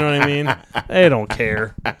what I mean? They don't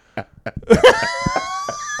care.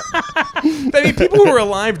 I mean, people who were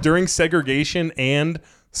alive during segregation and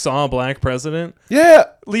saw a black president. Yeah.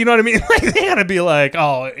 You know what I mean? Like, they gotta be like,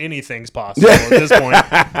 oh, anything's possible at this point.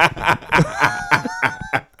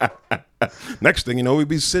 Next thing you know, we'd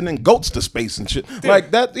be sending goats to space and shit. Dude,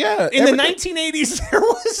 like that, yeah. In the 1980s, there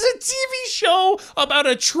was a TV show about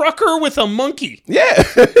a trucker with a monkey. Yeah.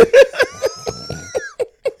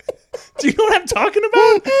 Do you know what I'm talking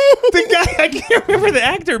about? The guy, I can't remember the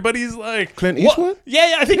actor, but he's like... Clint Eastwood?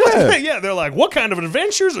 Yeah, I think they're like, what kind of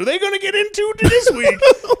adventures are they going to get into this week?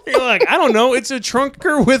 You're like, I don't know. It's a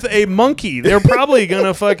trucker with a monkey. They're probably going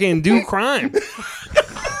to fucking do crime.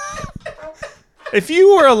 If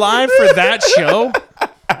you were alive for that show...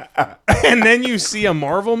 and then you see a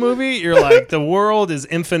Marvel movie, you're like, the world is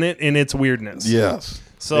infinite in its weirdness. Yes.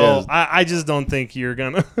 So I just don't think you're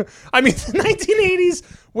gonna. I mean, the 1980s,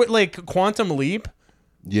 what, like Quantum Leap?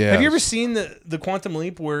 Yeah. Have you ever seen the Quantum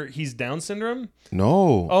Leap where he's Down syndrome?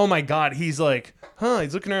 No. Oh my God, he's like,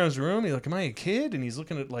 he's looking around his room. He's like, am I a kid? And he's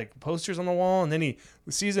looking at like posters on the wall, and then he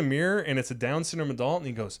sees a mirror, and it's a Down syndrome adult, and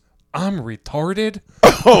he goes, "I'm retarded."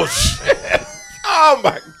 Oh shit. Oh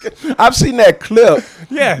my God. I've seen that clip.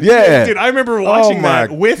 Yeah. Dude, I remember watching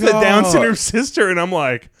that with a Down syndrome sister, and I'm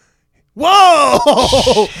like,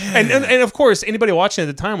 whoa! And of course, anybody watching at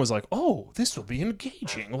the time was like, "Oh, this will be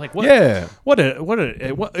engaging." Like, what? Yeah. What?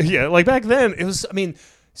 Yeah. Like back then, it was. I mean,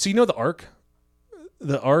 so you know the ARC,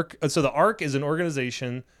 So the ARC is an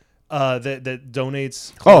organization that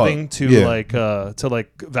donates clothing to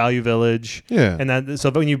Value Village. Yeah. And that so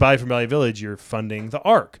when you buy from Value Village, you're funding the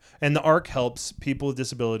ARC, and the ARC helps people with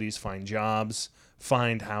disabilities find jobs,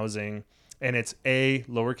 find housing, and it's A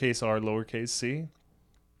lowercase r lowercase c.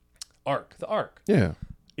 ARC, the ARC. Yeah.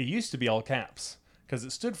 It used to be all caps because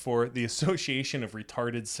it stood for the Association of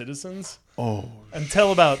Retarded Citizens. Oh.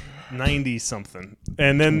 Until about 90-something.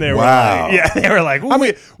 And then they were like,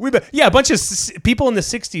 a bunch of people in the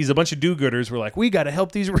 60s, a bunch of do-gooders were like, we got to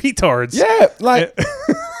help these retards. Yeah, like,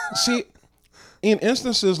 see, in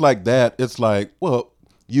instances like that, it's like, well,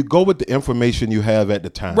 you go with the information you have at the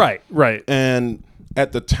time. Right. And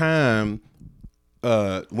at the time,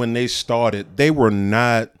 when they started, they were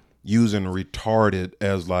not using retarded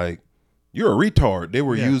as like, you're a retard. They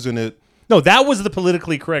were using it. No, that was the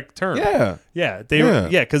politically correct term. Yeah. Yeah.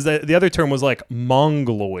 Because the other term was like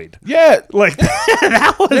mongoloid. Yeah. Like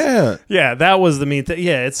that was that was the mean thing.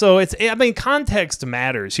 Yeah, I mean, context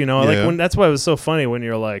matters, like that's why it was so funny when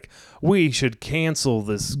you're like, we should cancel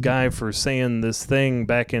this guy for saying this thing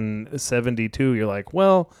back in 72. You're like,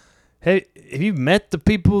 well, hey, have you met the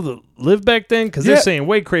people that lived back then? Because they're saying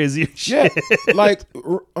way crazy shit. Yeah. Like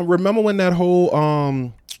remember when that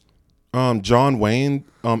whole John Wayne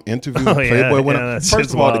interview with Playboy went up?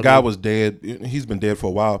 First of all, the guy was dead. He's been dead for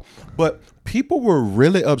a while. But people were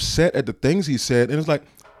really upset at the things he said. And it's like,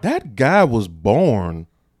 that guy was born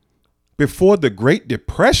before the Great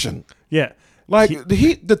Depression. Yeah. Like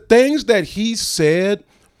the things that he said,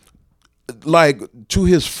 like to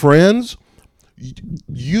his friends,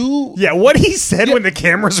 what he said when the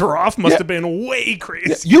cameras were off must have been way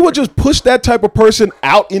crazy. You would just push that type of person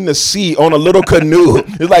out in the sea on a little canoe.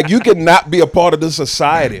 It's like, you could not be a part of this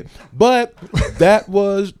society. But that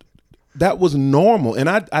was normal. And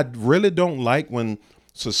I really don't like when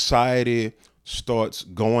society starts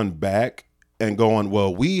going back and going,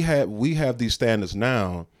 well, we have these standards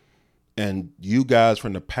now, and you guys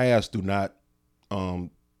from the past do not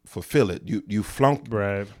fulfill it. You flunked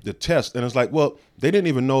the test. And it's like, well, they didn't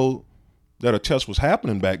even know that a test was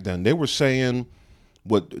happening back then. They were saying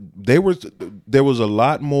there was a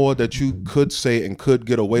lot more that you could say and could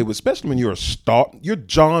get away with, especially when you're you're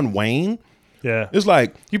John Wayne. Yeah. It's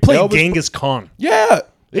like, you play Genghis Khan. Yeah.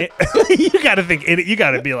 You got to think, you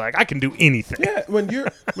got to be like, I can do anything. Yeah. When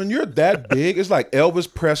you're that big, it's like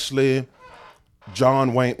Elvis Presley,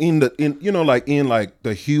 John Wayne, in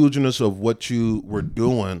the hugeness of what you were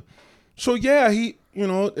doing. So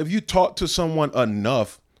if you talk to someone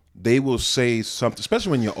enough, they will say something,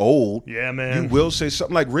 especially when you're old. Yeah, man. You will say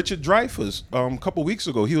something like Richard Dreyfuss a couple weeks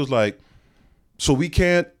ago. He was like, so we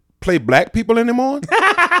can't play black people anymore?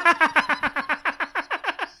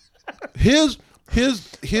 His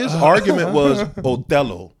argument was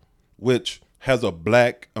Othello, which has a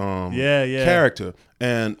black character.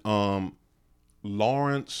 And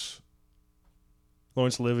Laurence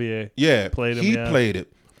Olivier. Yeah, played him. He played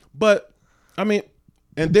it, but I mean,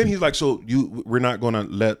 and then he's like, "So we're not going to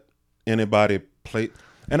let anybody play,"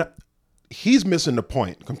 and he's missing the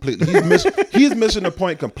point completely. He's missing the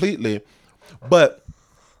point completely. But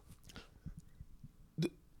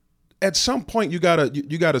at some point, you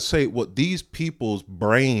gotta say, what these people's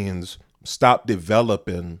brains stop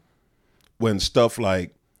developing when stuff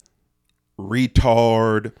like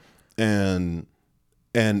retard and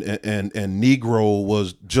Negro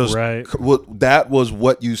was just that was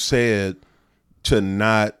what you said to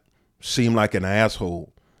not seem like an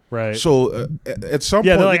asshole. Right. So at some point,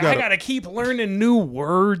 they're like, I gotta keep learning new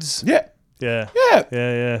words. Yeah.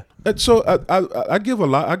 And so I give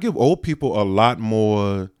old people a lot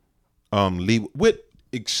more leave, with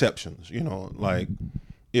exceptions. Like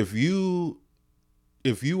if you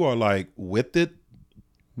are like with it.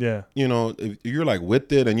 Yeah. If you're like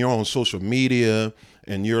with it and you're on social media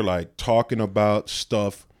and you're like talking about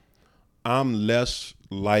stuff, I'm less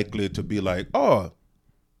likely to be like, oh,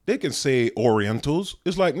 they can say Orientals.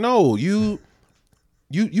 It's like, no, you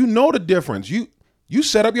know the difference. You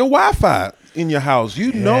set up your Wi-Fi in your house.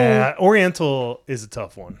 Yeah, Oriental is a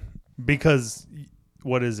tough one because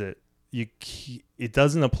what is it? It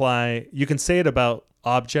doesn't apply. You can say it about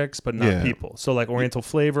objects, but not people. So like Oriental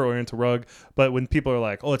flavor, Oriental rug. But when people are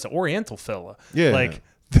like, oh, it's an Oriental fella. Yeah. Like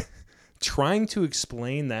trying to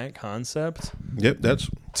explain that concept. Yep. That's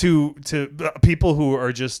to people who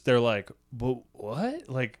are just, they're like, but what?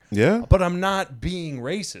 Like, yeah. But I'm not being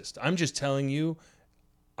racist. I'm just telling you,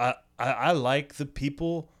 I like the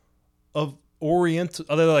people of Oriental.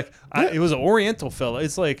 They're like, it was an Oriental fella.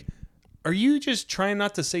 It's like, are you just trying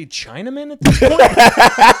not to say Chinaman at this point?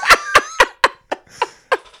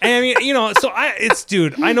 And I mean, so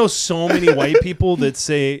I know so many white people that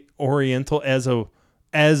say Oriental as a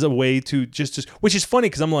way to just which is funny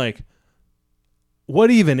because I'm like, what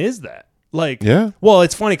even is that? Like, yeah. Well,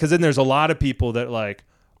 it's funny because then there's a lot of people that like,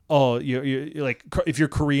 oh, you're like, if you're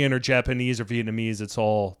Korean or Japanese or Vietnamese, it's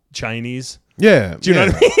all Chinese. Yeah. Do you know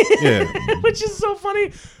what I mean? Yeah. Which is so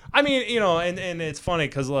funny. I mean, and it's funny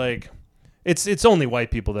because like, it's only white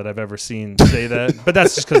people that I've ever seen say that, but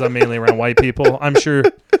that's just because I'm mainly around white people. I'm sure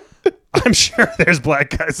there's black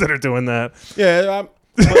guys that are doing that. Yeah,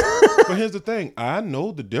 but here's the thing. I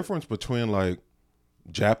know the difference between like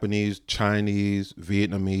Japanese, Chinese,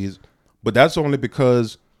 Vietnamese, but that's only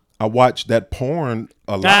because I watch that porn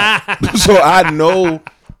a lot. So I know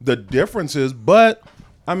the differences, but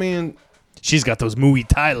I mean, she's got those Muay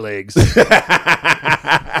Thai legs.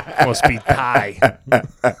 Must be Thai.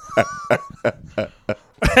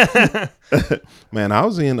 man, I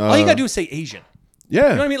was in. All you gotta do is say Asian. Yeah, You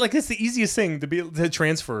know what I mean? Like, it's the easiest thing to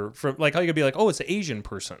transfer from. Like, all you gotta be like, oh, it's an Asian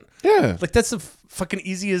person. yeah, Like, that's the fucking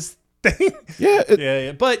easiest thing. yeah,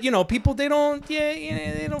 Yeah. But people, they don't. Yeah,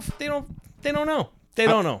 they don't know. They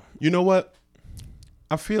don't know. You know what?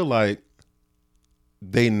 I feel like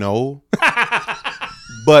they know,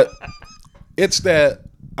 but it's that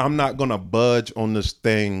I'm not gonna budge on this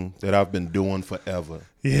thing that I've been doing forever.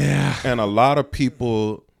 Yeah. And a lot of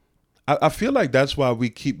people, I feel like that's why we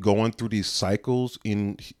keep going through these cycles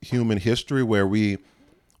in human history where we're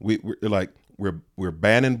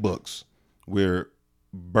banning books, we're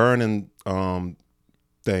burning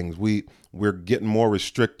things, we're getting more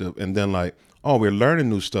restrictive, and then like, oh, we're learning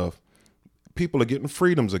new stuff. People are getting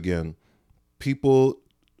freedoms again. People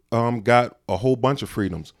got a whole bunch of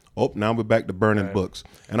freedoms. Oh, now we're back to burning books.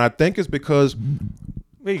 And I think it's because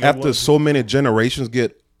after so many generations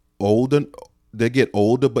get older,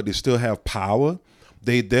 but they still have power.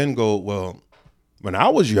 They then go, well, when I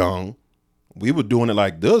was young, we were doing it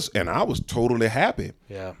like this, and I was totally happy.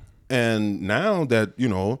 Yeah. And now that,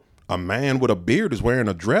 a man with a beard is wearing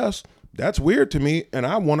a dress, that's weird to me, and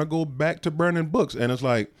I want to go back to burning books. And it's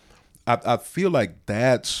like, I feel like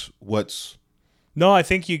that's what's... No, I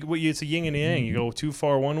think it's a yin and yang. You go too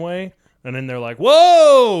far one way, and then they're like,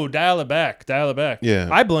 whoa, dial it back. Yeah.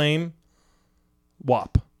 I blame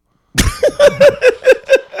WAP.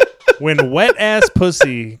 When Wet Ass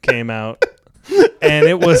Pussy came out, and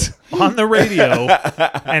it was on the radio,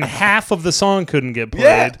 and half of the song couldn't get played.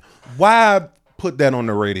 Yeah. Why put that on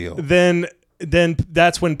the radio? Then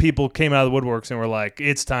that's when people came out of the woodworks and were like,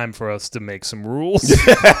 it's time for us to make some rules.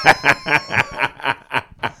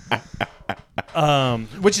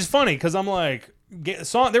 Which is funny because I'm like,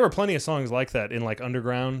 there were plenty of songs like that in like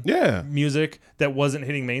underground music that wasn't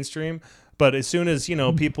hitting mainstream. But as soon as,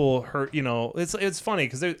 people heard, it's funny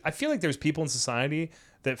because I feel like there's people in society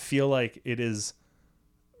that feel like it is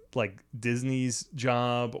like Disney's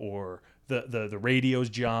job or the radio's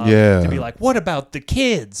job to be like, what about the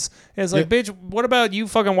kids? And it's like, bitch, what about you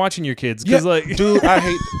fucking watching your kids? Because dude, I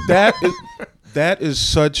hate that. That is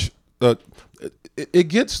such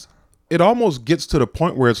it almost gets to the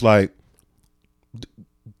point where it's like,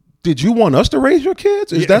 did you want us to raise your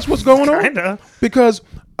kids? Is that what's going on? Kinda. Because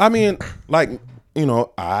I mean, like,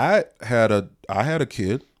 I had a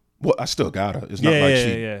kid. Well, I still got her. It's not like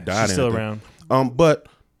she died. She's still around. But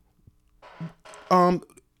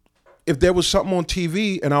if there was something on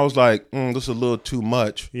TV and I was like, this is a little too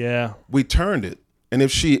much. Yeah. We turned it. And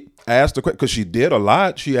if she asked the question, because she did a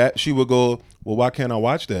lot, she would go, well, why can't I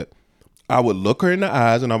watch that? I would look her in the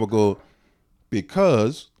eyes and I would go,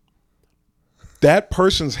 because that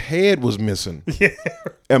person's head was missing. Yeah.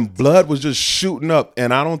 And blood was just shooting up.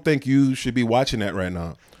 And I don't think you should be watching that right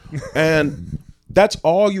now. And that's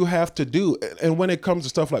all you have to do. And when it comes to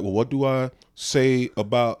stuff like, well, what do I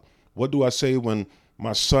say when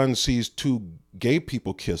my son sees two gay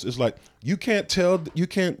people kiss? It's like, you can't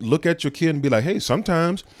look at your kid and be like, hey,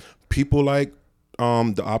 sometimes people like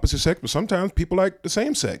the opposite sex, but sometimes people like the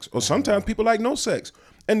same sex, or sometimes people like no sex.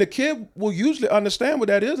 And the kid will usually understand what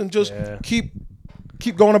that is and just keep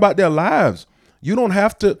going about their lives. You don't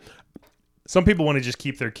have to. Some people want to just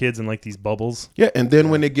keep their kids in like these bubbles. Yeah, and then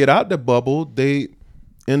when they get out the bubble, they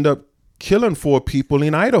end up killing 4 people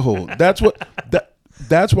in Idaho. That's what.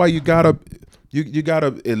 That's why you gotta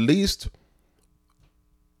at least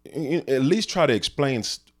try to explain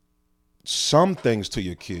some things to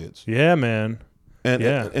your kids. Yeah, man. And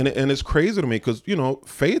it's crazy to me because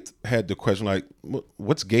Faith had the question like,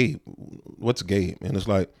 what's gay? What's gay? And it's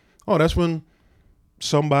like, oh, that's when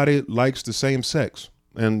somebody likes the same sex,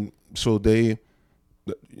 and so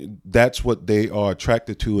that's what they are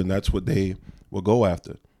attracted to, and that's what they will go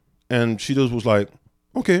after. And she just was like,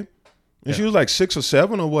 okay. And she was like 6 or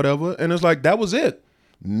 7 or whatever, and it's like, that was it.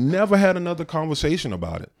 Never had another conversation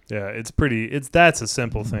about it. Yeah, that's a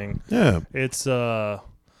simple thing. Yeah, it's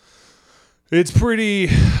pretty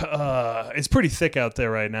thick out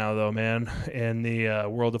there right now, though, man, in the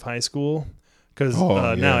world of high school, because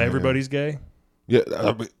now everybody's gay.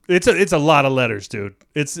 Yeah, it's a lot of letters, dude.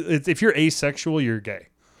 It's if you're asexual, you're gay.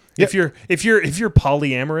 Yeah. If you're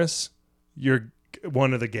polyamorous, you're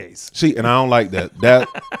one of the gays. See, and I don't like that.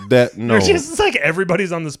 That no. It's like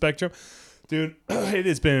everybody's on the spectrum. Dude, it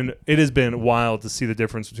has been wild to see the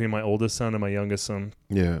difference between my oldest son and my youngest son.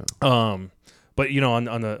 Yeah. But on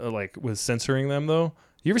the like with censoring them though.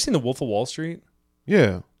 You ever seen The Wolf of Wall Street?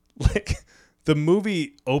 Yeah. Like the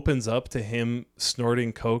movie opens up to him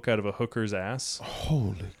snorting coke out of a hooker's ass.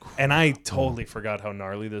 Holy crap. And I totally forgot how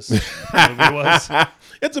gnarly this movie was.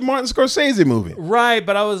 It's a Martin Scorsese movie. Right,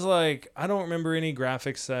 but I was like, I don't remember any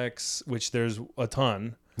graphic sex, which there's a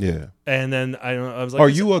ton. Yeah. And then I was like, are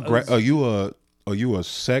you a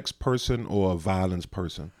sex person or a violence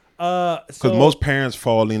person? Because most parents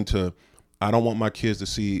fall into, I don't want my kids to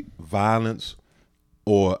see violence,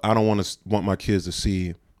 or I don't want my kids to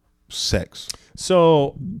see sex.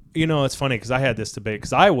 So, it's funny because I had this debate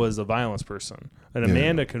because I was a violence person, and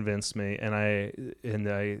Amanda convinced me, and I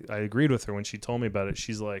agreed with her when she told me about it.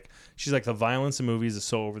 She's like the violence in movies is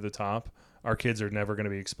so over the top. Our kids are never going to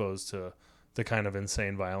be exposed to the kind of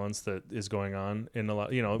insane violence that is going on in a lot.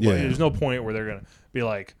 There's no point where they're going to be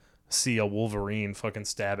like see a Wolverine fucking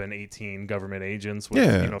stabbing 18 government agents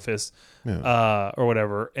with fists or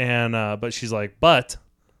whatever. And but she's like, but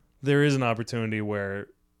there is an opportunity where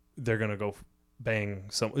they're gonna go bang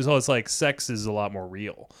some. So it's like sex is a lot more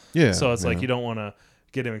real. Yeah. So it's like you don't want to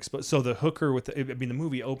get him exposed. So the hooker the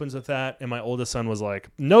movie opens with that, and my oldest son was like,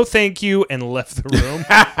 "No, thank you," and left the room.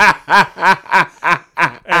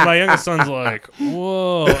 And my youngest son's like,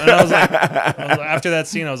 "Whoa!" And I was like, after that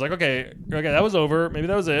scene, I was like, "Okay, that was over. Maybe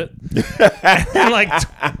that was it." And like,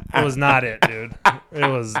 it was not it, dude. It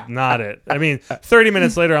was not it. I mean, 30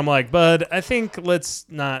 minutes later, I'm like, "Bud, I think let's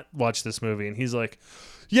not watch this movie." And he's like,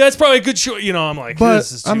 "Yeah, it's probably a good choice." I'm like,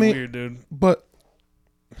 "This is too weird, dude." But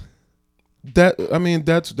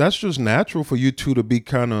that's just natural for you two to be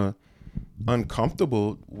kind of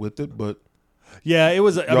uncomfortable with it, but yeah, it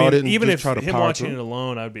was. I mean, even if him watching it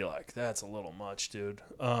alone, I'd be like, "That's a little much, dude."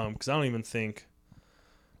 Because I don't even think.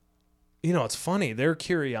 It's funny. Their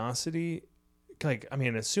curiosity,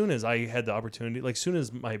 as soon as I had the opportunity, as soon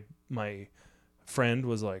as my friend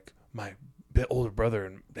was like, my older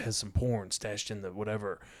brother has some porn stashed in the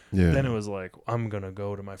whatever. Yeah. Then it was like, I'm gonna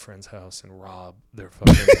go to my friend's house and rob their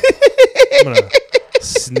fucking. I'm gonna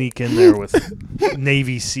sneak in there with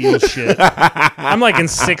Navy SEAL shit. I'm like in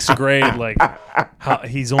 6th grade. Like,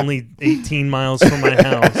 he's only 18 miles from my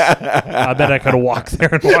house. I bet I could walk there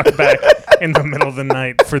and walk back in the middle of the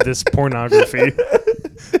night for this pornography.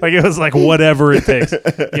 Like, it was like whatever it takes.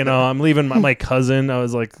 I'm leaving my cousin. I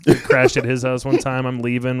was like crashed at his house one time. I'm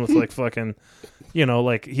leaving with like fucking,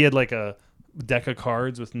 like he had like a deck of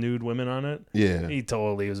cards with nude women on it. Yeah. He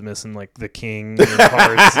totally was missing like the king and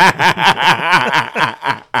cards.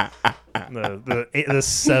 the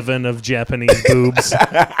 7 of Japanese boobs.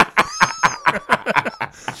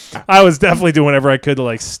 I was definitely doing whatever I could to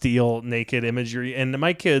like steal naked imagery, and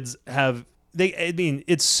my kids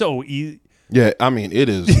it's so easy. Yeah, it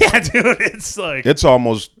is. Yeah, dude, it's like it's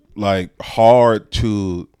almost like hard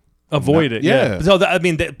to avoid it. Yeah. So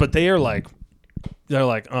but they are like, they're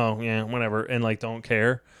like, oh yeah, whatever, and like don't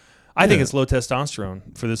care. I think it's low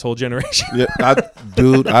testosterone for this whole generation. Yeah,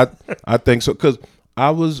 I think so, because I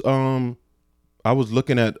was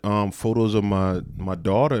looking at photos of my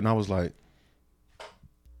daughter, and I was like,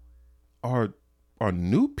 are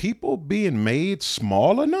new people being made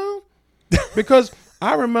smaller now? Because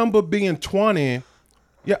I remember being 20.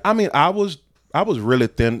 Yeah, I was really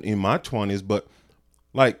thin in my 20s, but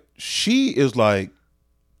like she is like,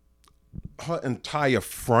 her entire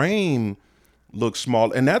frame looks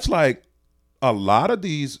small, and that's like a lot of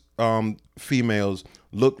these females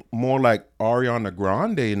look more like Ariana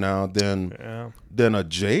Grande now than a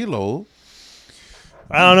J-Lo.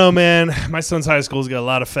 I don't know, man. My son's high school's got a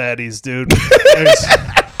lot of fatties, dude.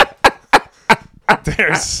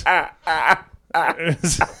 There's a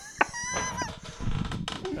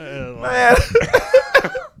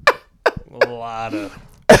lot of.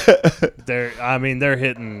 They're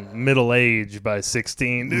hitting middle age by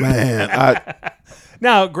 16, dude. Man,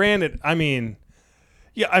 now, granted,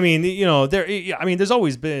 there's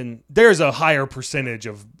always been a higher percentage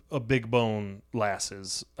of big bone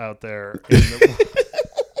lasses out there,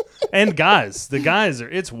 and guys. The guys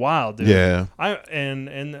it's wild, dude. Yeah.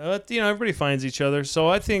 Everybody finds each other, so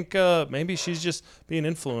I think maybe she's just being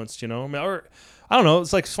influenced, or. I don't know.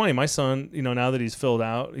 It's funny. My son, now that he's filled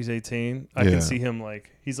out, he's 18. I can see him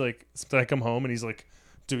he's like, I come home and he's like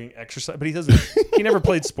doing exercise, but he never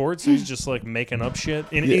played sports. So he's just like making up shit.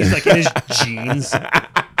 And he's like in his jeans.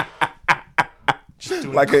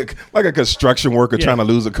 Like a construction worker trying to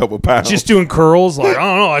lose a couple pounds. Just doing curls. Like, I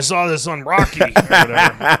don't know. I saw this on Rocky. Or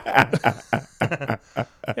whatever.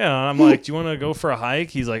 I'm like, do you want to go for a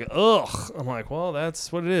hike? He's like, ugh. I'm like, well,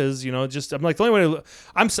 that's what it is. I'm like, the only way to,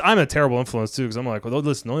 I'm a terrible influence too, because I'm like, well,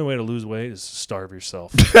 listen, the only way to lose weight is to starve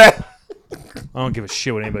yourself. I don't give a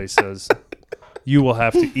shit what anybody says. you will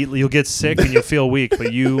have to eat. You'll get sick and you'll feel weak,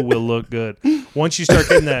 but you will look good. Once you start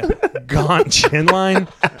getting that gaunt chin line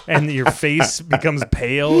and your face becomes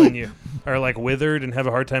pale and you are like withered and have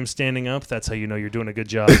a hard time standing up, that's how you know you're doing a good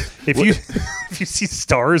job. If you see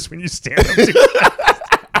stars when you stand up too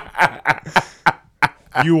fast,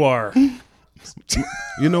 you are.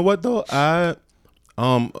 You know what though?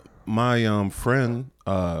 My friend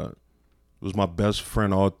was my best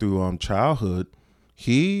friend all through childhood.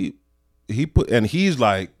 He put, and he's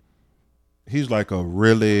like a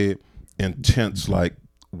really intense like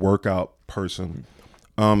workout person.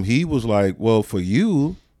 He was like, well, for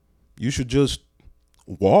you should just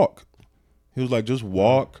walk. He was like, just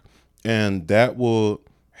walk, and that will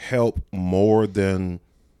help more than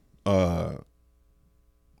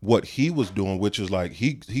what he was doing, which is like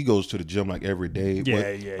he goes to the gym like every day.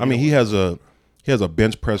 Yeah. I mean, he has a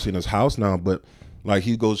bench press in his house now, but like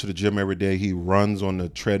he goes to the gym every day. He runs on the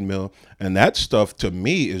treadmill, and that stuff to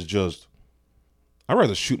me is just, I'd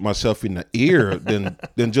rather shoot myself in the ear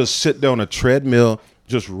than just sit there on a treadmill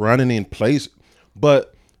just running in place.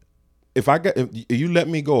 But if you let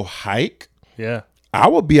me go hike, Yeah. I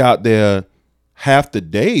would be out there half the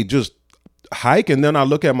day just hike, and then I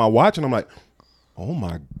look at my watch and I'm like, oh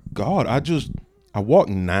my God, I walked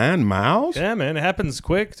 9 miles. Yeah, man, it happens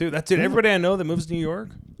quick too. That's it. Everybody I know that moves to New York,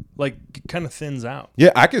 like, kind of thins out.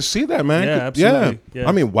 Yeah, I can see that, man. Yeah, absolutely. Yeah.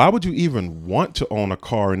 I mean, why would you even want to own a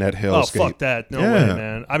car in that hellscape? Oh, fuck that. No way,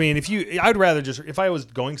 man. I mean, I'd rather just, if I was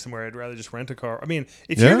going somewhere, I'd rather just rent a car. I mean,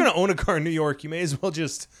 if you're going to own a car in New York, you may as well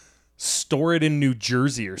just store it in New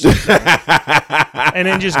Jersey or something. And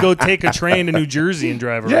then just go take a train to New Jersey and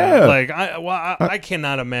drive around. Yeah. Like, I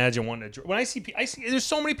cannot imagine wanting to, when I see there's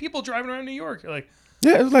so many people driving around New York. You're like,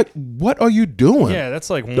 yeah, it's like, what are you doing? yeah, that's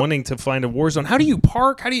like wanting to find a war zone. How do you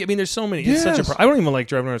park? I mean, there's so many. It's such a. I don't even like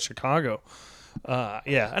driving around Chicago.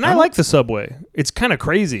 Yeah, and I like the subway. It's kind of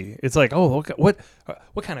crazy. It's like, oh,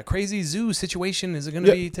 what kind of crazy zoo situation is it going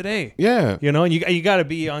to be today? Yeah, you know, and you got to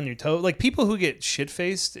be on your toe. Like people who get shit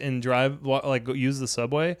faced and drive like use the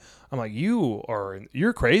subway. I'm like,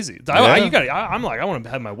 you're crazy. I'm like, I want to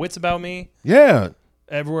have my wits about me. Yeah,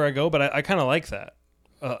 everywhere I go, but I kind of like that.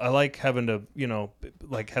 I like having to,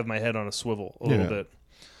 like have my head on a swivel a little bit.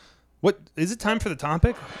 What is it? Time for the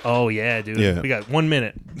topic? Oh yeah, dude. Yeah. We got 1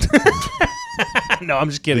 minute. No,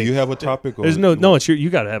 I'm just kidding. Do you have a topic? There's no. It's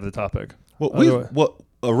you got to have the topic. Well,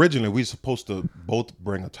 originally we supposed to both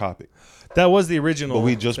bring a topic. That was the original. But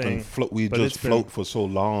we just thing, float for so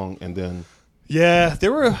long, and then. Yeah,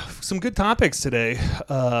 there were some good topics today.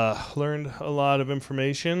 Learned a lot of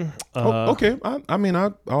information. Okay.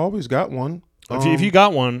 I always got one. If you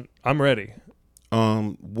got one, I'm ready.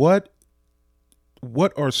 What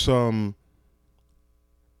are some?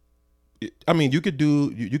 I mean, you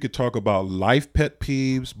could talk about life pet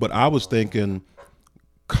peeves, but I was thinking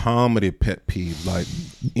comedy pet peeves, like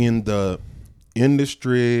in the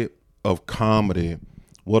industry of comedy.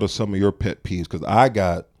 What are some of your pet peeves? Because I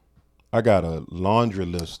got a laundry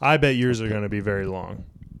list. I bet yours are going to be very long.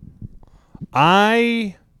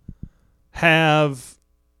 I have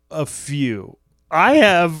a few. I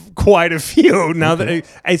have quite a few. Now that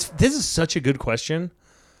this is such a good question.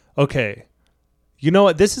 Okay. You know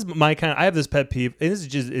what? This is my kind of, I have this pet peeve. And this is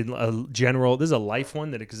just in a general, this is a life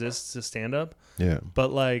one that exists to stand up. Yeah.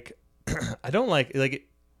 But like, I don't like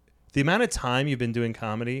the amount of time you've been doing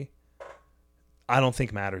comedy, I don't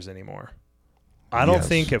think matters anymore. I don't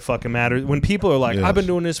think it fucking matters. When people are like, I've been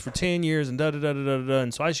doing this for 10 years and da-da-da-da-da-da,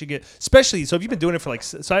 and so I should get, especially, so if you've been doing it for like,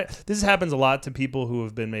 this happens a lot to people who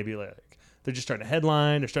have been maybe like, they're just starting to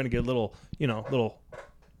headline, they're starting to get a little, little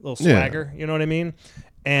swagger, you know what I mean?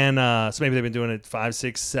 And so maybe they've been doing it 5,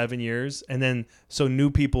 6, 7 years, and then so new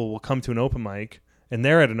people will come to an open mic, and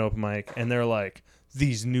they're at an open mic, and they're like,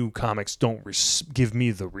 these new comics don't give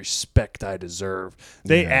me the respect I deserve.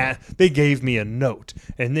 They gave me a note,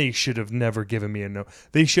 and they should have never given me a note.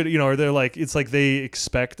 They should, or they're like, it's like they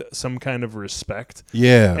expect some kind of respect.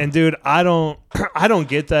 Yeah. And dude, I don't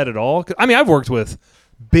get that at all. I mean, I've worked with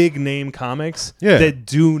big name comics that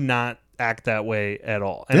do not act that way at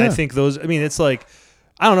all. And I think those, I mean, it's like,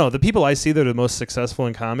 I don't know, the people I see that are the most successful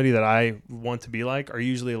in comedy that I want to be like are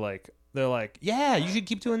usually like, they're like, yeah, you should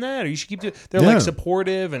keep doing that, or you should keep doing. They're like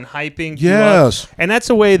supportive and hyping. Yes, you up. And that's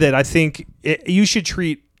a way that I think you should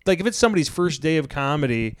treat. Like if it's somebody's first day of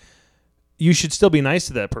comedy, you should still be nice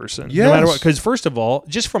to that person, no matter what. Because first of all,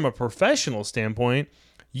 just from a professional standpoint,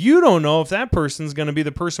 you don't know if that person's going to be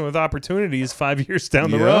the person with opportunities 5 years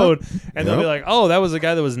down the road, and they'll be like, oh, that was a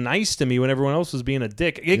guy that was nice to me when everyone else was being a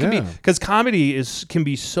dick. It can be because comedy can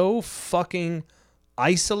be so fucking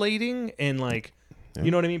isolating and like.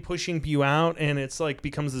 You know what I mean? Pushing you out, and it's like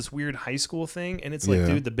becomes this weird high school thing. And it's like,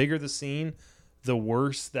 dude, the bigger the scene, the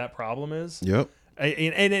worse that problem is. Yep.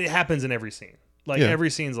 And it happens in every scene. Like every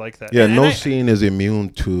scene's like that. Yeah, and scene is immune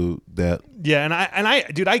to that. Yeah, and I,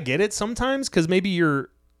 dude, I get it sometimes because maybe you're.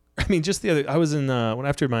 I mean, just the other. I was in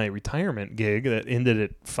after my retirement gig that ended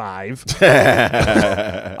at 5.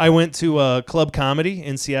 I went to Club Comedy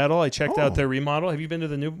in Seattle. I checked out their remodel. Have you been to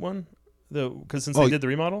the new one? Because since they did the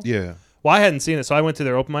remodel. Yeah. Well, I hadn't seen it, so I went to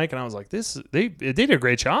their open mic, and I was like, they did a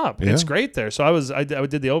great job. Yeah. It's great there. So I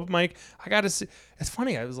did the open mic. I got to see. It's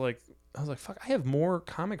funny. I was like, fuck, I have more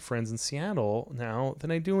comic friends in Seattle now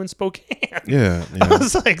than I do in Spokane. Yeah. I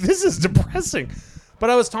was like, this is depressing. But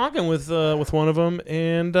I was talking with one of them,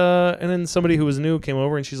 and then somebody who was new came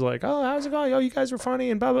over, and she's like, oh, how's it going? Oh, you guys were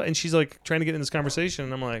funny, and blah, blah. And she's like trying to get in this conversation,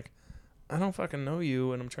 and I'm like, I don't fucking know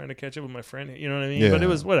you, and I'm trying to catch up with my friend. You know what I mean? Yeah. But it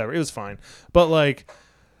was whatever. It was fine. But like...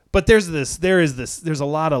 But there's a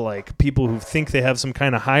lot of like people who think they have some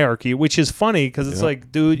kind of hierarchy, which is funny because it's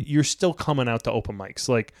like, dude, you're still coming out to open mics.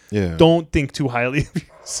 Like, don't think too highly of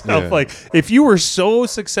yourself. Like, if you were so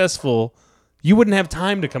successful, you wouldn't have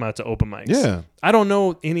time to come out to open mics. Yeah. I don't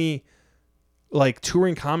know any like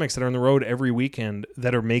touring comics that are on the road every weekend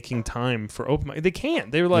that are making time for open mic. They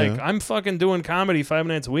can't. They're like, I'm fucking doing comedy 5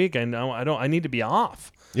 nights a week. I know I need to be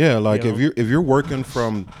off. Yeah, like if you're working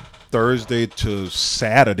from Thursday to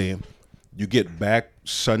Saturday, you get back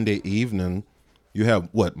Sunday evening, you have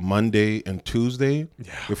Monday and Tuesday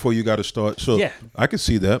before you got to start. So I could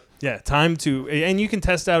see that. Yeah, time to, and you can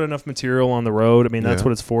test out enough material on the road. I mean, that's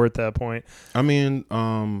what it's for at that point. I mean,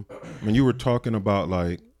 when you were talking about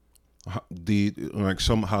like how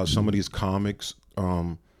some of these comics,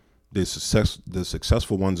 the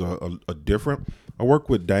successful ones are different. I work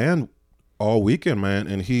with Dan all weekend, man,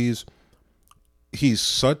 and he's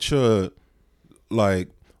such a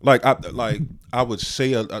I would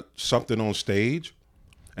say something on stage,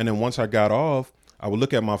 and then once I got off, I would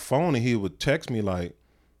look at my phone and he would text me like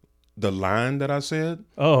the line that I said.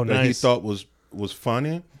 Oh, that nice. He thought was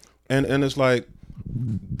funny, and it's like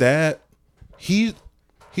that. He's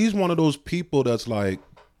one of those people that's like,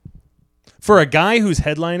 for a guy who's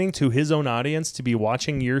headlining to his own audience to be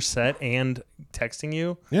watching your set and texting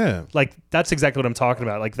you, like that's exactly what I'm talking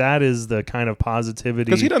about. Like that is the kind of positivity.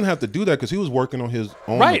 Because he doesn't have to do that because he was working on his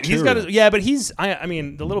own right. material. He's got but I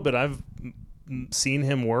mean, the little bit I've seen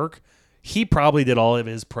him work, he probably did all of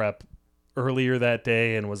his prep earlier that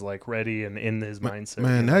day and was like ready and in his mindset.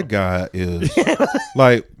 Man, that guy is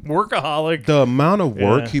like workaholic. The amount of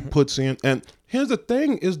work he puts in, and here's the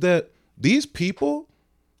thing: is that these people.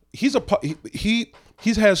 He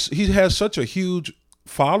has such a huge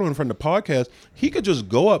following from the podcast. He could just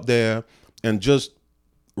go up there and just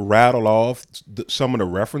rattle off some of the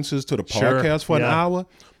references to the podcast for an hour,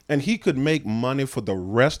 and he could make money for the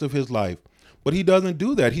rest of his life. But he doesn't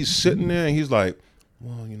do that. He's sitting there and he's like,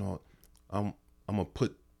 well, you know, I'm gonna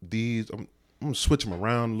put these. I'm gonna switch them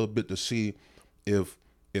around a little bit to see if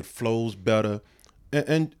it flows better,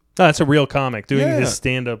 and that's a real comic doing his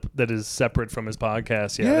stand-up that is separate from his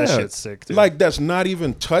podcast. Yeah, that shit's sick, dude. Like, that's not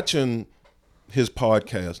even touching his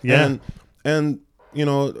podcast. Yeah. And you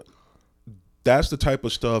know, that's the type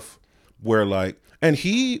of stuff where, like, and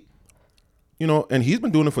he, you know, and he's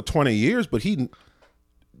been doing it for 20 years, but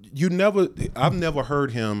I've never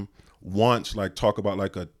heard him once, like, talk about,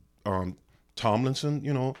 like, a Tomlinson,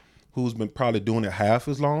 you know, who's been probably doing it half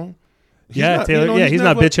as long. Taylor. You know, he's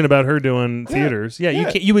not bitching about her doing theaters.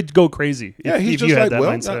 You would go crazy if you had that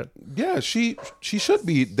mindset. She should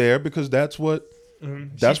be there because that's what.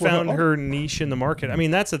 That's she found her niche in the market. I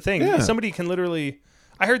mean, that's the thing. Yeah. Somebody can literally.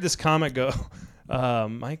 I heard this comic go,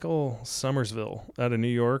 Michael Somersville out of New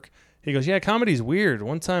York. He goes, comedy's weird.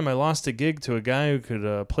 One time I lost a gig to a guy who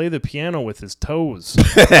could play the piano with his toes.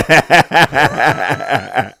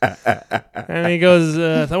 And he goes,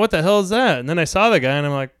 I thought, what the hell is that? And then I saw the guy and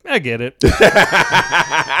I'm like, I get it. It's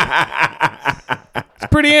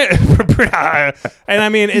pretty high. And I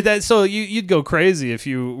mean, so you'd go crazy if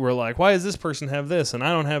you were like, why does this person have this and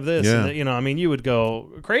I don't have this? Yeah. And, you know, I mean, you would go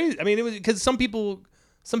crazy. I mean, it was because some people,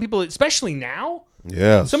 especially now,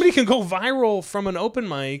 somebody can go viral from an open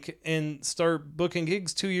mic and start booking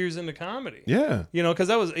gigs 2 years into comedy. Yeah. You know, because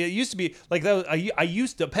it used to be like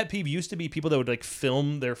that. Pet peeve used to be people that would like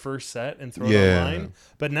film their first set and throw it online.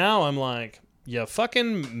 But now I'm like, you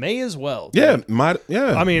fucking may as well. Dude.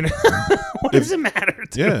 I mean, what does it matter,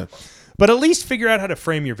 dude? Yeah. But at least figure out how to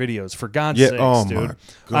frame your videos, for God's sakes, dude.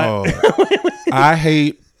 My God. I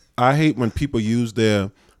hate when people use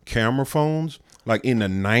their camera phones like in the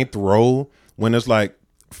 9th row when it's like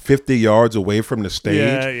 50 yards away from the stage.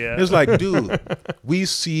 Yeah. It's like, dude, we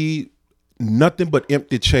see nothing but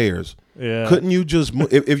empty chairs. Yeah. Couldn't you just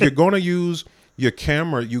move? If you're going to use your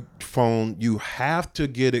camera, phone, you have to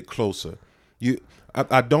get it closer.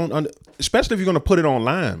 I don't, especially if you're going to put it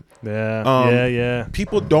online. Yeah. Yeah.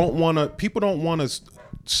 People don't want to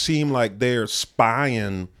seem like they're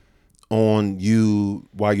spying on you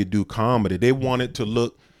while you do comedy. They want it to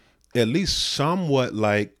look at least somewhat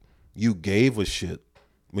like you gave a shit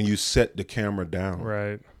when you set the camera down.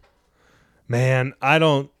 Right. Man, I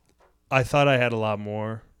thought I had a lot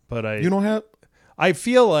more, but You don't have? I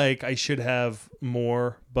feel like I should have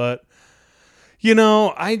more, but you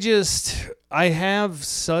know, I have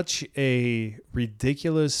such a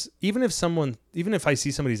ridiculous, even if I see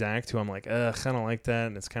somebody's act who I'm like, ugh, I don't like that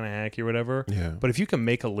and it's kind of hacky or whatever. Yeah. But if you can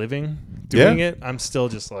make a living doing it, I'm still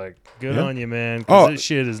just like, good on you, man. 'Cause this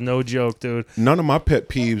shit is no joke, dude. None of my pet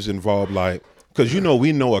peeves involve like, because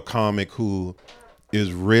we know a comic who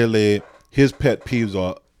is really, his pet peeves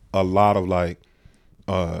are a lot of like,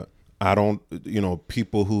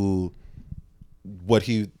 people who, what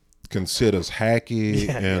he considers hacky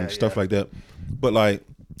and stuff like that. But like,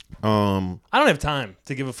 I don't have time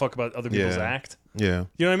to give a fuck about other people's act. Yeah.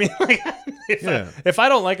 You know what I mean? Like, if I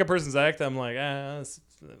don't like a person's act, I'm like, it's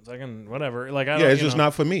fucking whatever. Like, I don't, it's just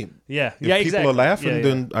not for me. Yeah. If people are laughing,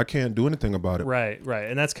 then I can't do anything about it. Right.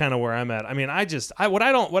 And that's kind of where I'm at. I mean, what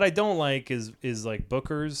I don't like is like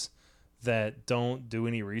bookers that don't do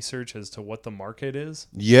any research as to what the market is.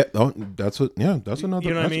 Yeah, that's another.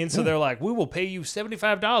 You know what I mean? So they're like, we will pay you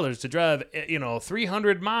 $75 to drive,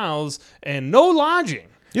 300 miles and no lodging.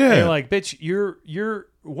 Yeah, and you're like, bitch, you're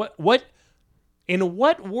what? In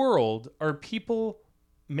what world are people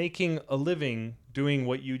making a living doing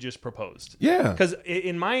what you just proposed? Yeah, because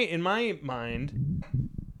in my mind,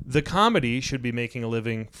 the comedy should be making a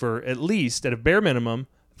living for at least, at a bare minimum,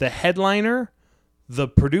 the headliner, the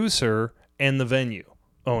producer, and the venue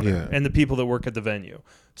owner, and the people that work at the venue.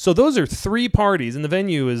 So those are three parties, and the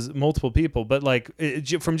venue is multiple people. But like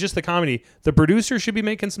from just the comedy, the producer should be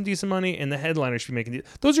making some decent money, and the headliner should be making.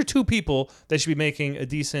 Those are two people that should be making a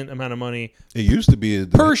decent amount of money. It used to be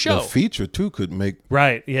per show. The feature too could make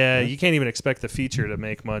right. Yeah, you can't even expect the feature to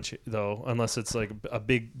make much though, unless it's like a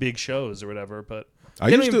big shows or whatever. But I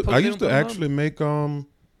used to actually make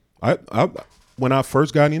I when I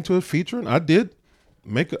first got into it featuring, I did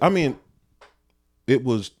make. I mean, it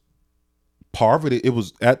was poverty. It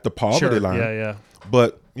was at the poverty line. Yeah.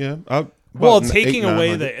 But taking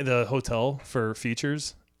away the hotel for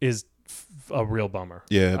features is a real bummer.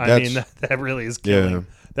 Yeah, I mean that really is killing. Yeah.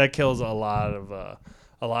 That kills a lot of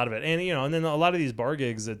it, and then a lot of these bar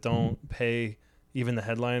gigs that don't pay even the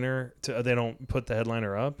headliner they don't put the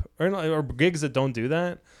headliner up, or gigs that don't do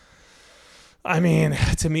that. I mean,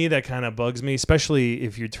 to me, that kind of bugs me, especially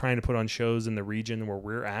if you're trying to put on shows in the region where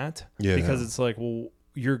we're at. Yeah. Because it's like, well,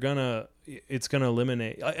 it's going to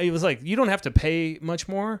eliminate. It was like, you don't have to pay much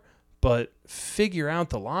more, but figure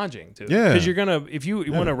out the lodging, dude. Yeah. Because if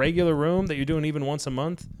you want a regular room that you're doing even once a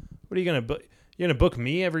month, what are you going to book? You're going to book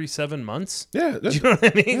me every 7 months? Yeah. Do you know what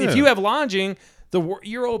I mean? Yeah. If you have lodging,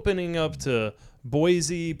 you're opening up to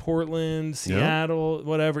Boise, Portland, Seattle,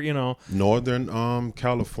 whatever, Northern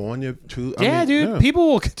California too. People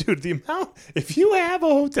will, the amount, if you have a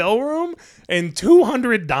hotel room and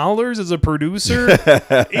 $200 as a producer,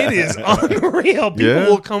 it is unreal. People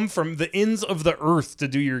will come from the ends of the earth to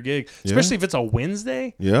do your gig, especially if it's a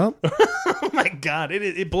Wednesday. Yeah. Oh my God.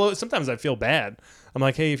 It blows. Sometimes I feel bad. I'm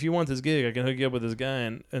like, hey, if you want this gig, I can hook you up with this guy.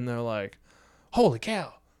 And they're like, holy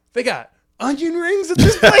cow, they got onion rings at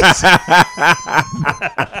this place.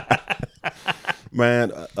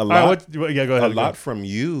 Man, a lot. Go ahead. A lot from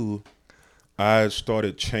you. I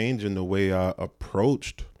started changing the way I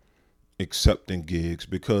approached accepting gigs,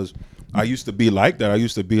 because I used to be like that. I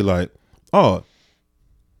used to be like, 4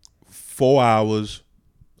 hours,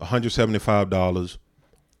 $175.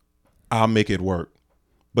 I'll make it work.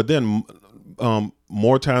 But then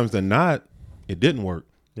more times than not, it didn't work.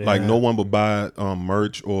 Yeah. Like no one would buy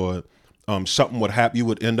merch, or something would happen. You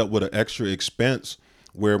would end up with an extra expense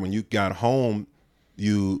where when you got home,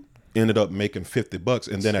 you ended up making $50.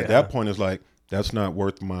 And then at that point, it's like, that's not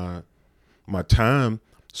worth my time.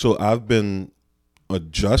 So I've been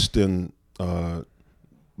adjusting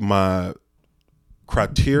my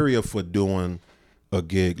criteria for doing a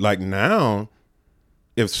gig. Like now,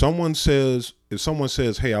 if someone says,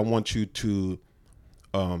 hey, I want you to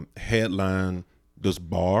headline this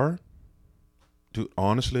bar, dude,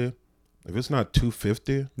 honestly, if it's not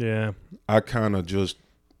 $250, I kind of just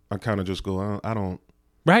go, I don't.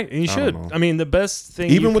 Right, and you should. I mean, the best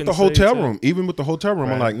thing, even with the hotel room,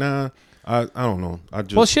 I'm like, nah, I don't know. I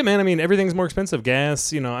just Well, shit, man. I mean, everything's more expensive.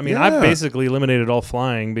 Gas, I mean, I've basically eliminated all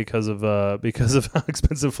flying because of how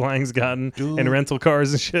expensive flying's gotten, Dude, and rental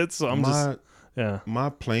cars and shit. So my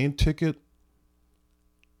plane ticket.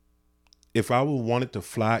 If I wanted to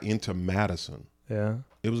fly into Madison,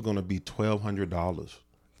 it was going to be $1,200.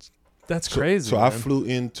 That's crazy. So I flew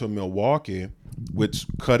into Milwaukee, which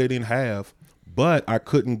cut it in half, but I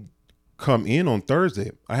couldn't come in on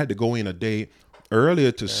Thursday. I had to go in a day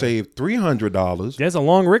earlier to save $300. That's a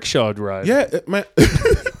long rickshaw ride. Yeah, man.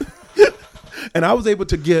 And I was able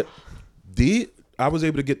to get the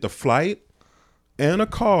flight and a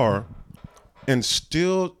car and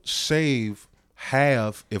still save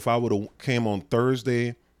half if I would have came on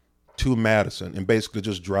Thursday to Madison and basically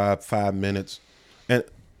just drive 5 minutes. And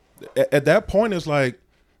at that point, it's like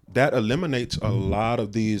that eliminates a lot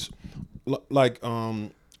of these, like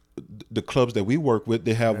the clubs that we work with.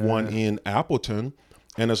 They have one in Appleton,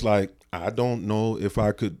 and it's like, I don't know if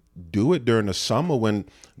I could do it during the summer when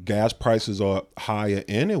gas prices are higher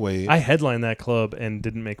anyway. I headlined that club and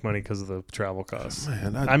didn't make money because of the travel costs.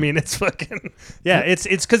 Man, I mean, it's fucking it's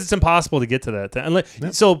because it's impossible to get to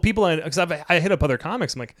that. So people, because I hit up other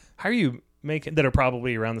comics. I'm like, how are you making that are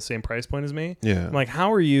probably around the same price point as me? Yeah. I'm like,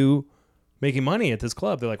 how are you making money at this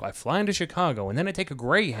club? They're like, well, I fly into Chicago and then I take a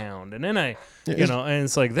Greyhound and then and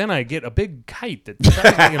it's like, then I get a big kite that, it's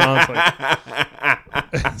like,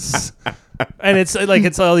 and it's like,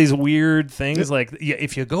 it's all these weird things. Like,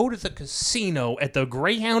 if you go to the casino at the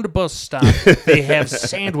Greyhound bus stop, they have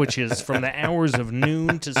sandwiches from the hours of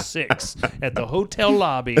noon to 6 at the hotel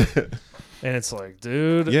lobby. And it's like,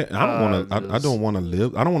 dude, yeah, I don't want to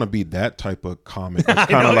live. I don't want to be that type of comic. It's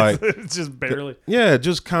kind of like, it's just barely. Yeah,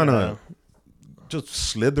 just kind of. Just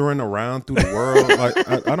slithering around through the world.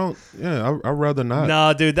 Like I don't. Yeah, I'd rather not.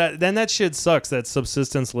 Nah, dude. That shit sucks. That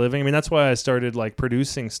subsistence living. I mean, that's why I started like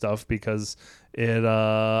producing stuff, because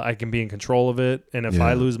I can be in control of it. And if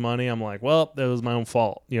I lose money, I'm like, well, that was my own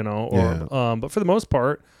fault, but for the most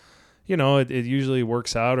part, it usually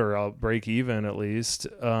works out, or I'll break even at least.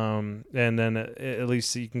 And then at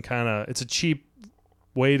least you can it's a cheap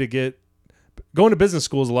way to get. Going to business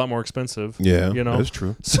school is a lot more expensive. Yeah, that's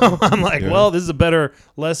true. So I'm like, well, this is a better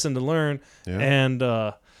lesson to learn. Yeah. And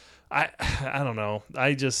I don't know.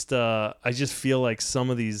 I just feel like some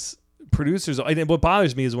of these producers. What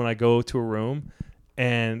bothers me is when I go to a room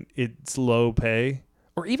and it's low pay,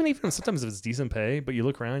 or even sometimes if it's decent pay, but you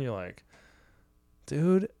look around, you're like,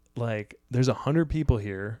 dude, like there's 100 people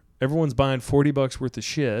here. Everyone's buying $40 worth of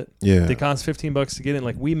shit. Yeah. They cost $15 to get in.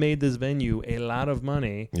 Like, we made this venue a lot of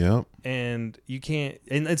money. Yeah. And you can't,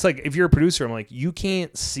 and it's like, if you're a producer, I'm like, you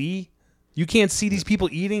can't see these people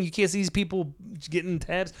eating. You can't see these people getting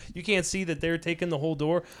tabs. You can't see that they're taking the whole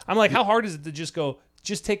door. I'm like, how hard is it to just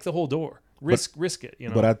take the whole door? Risk it,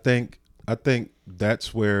 But I think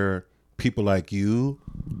that's where people like you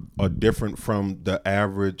are different from the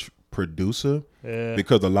average producer. Yeah.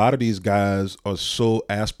 Because a lot of these guys are so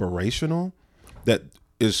aspirational that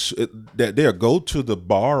they'll go to the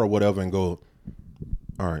bar or whatever and go,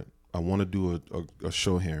 all right, I want to do a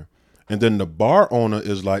show here. And then the bar owner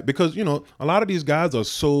is like, because, a lot of these guys are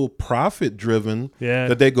so profit driven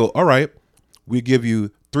that they go, all right, we give you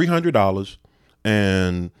 $300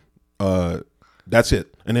 and that's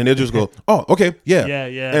it. And then they just go, oh, okay, yeah.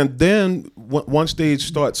 Yeah. And then once they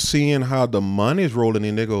start seeing how the money's rolling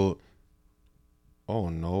in, they go, oh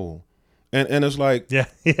no. And it's like,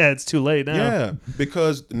 it's too late now. Yeah,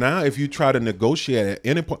 because now if you try to negotiate at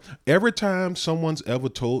any point, every time someone's ever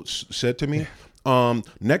said to me,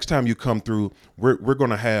 next time you come through, we're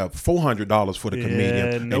gonna have $400 for the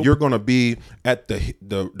comedian, and you're gonna be at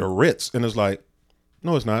the Ritz, and it's like,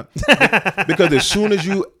 no, it's not, because as soon as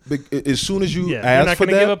you ask for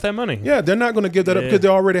that, give up that money. Yeah, they're not gonna give that up because they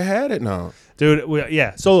already had it now. Dude,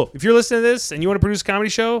 So if you're listening to this and you want to produce a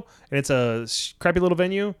comedy show and it's a crappy little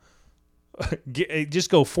venue,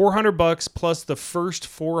 just go $400 plus the first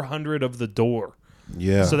 400 of the door.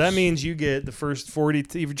 Yeah. So that means you get the first 40.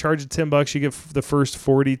 If you charge it $10, you get the first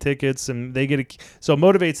 40 tickets, and they get so it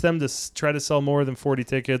motivates them to try to sell more than 40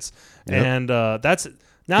 tickets, and that's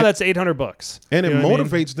 $800. And it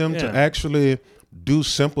motivates them to actually do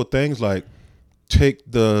simple things like take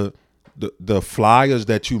the flyers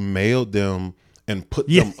that you mailed them and put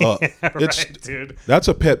them up. Dude. That's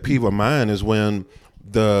a pet peeve of mine, is when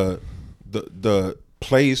the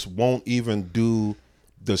place won't even do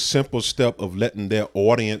the simple step of letting their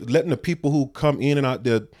audience, letting the people who come in and out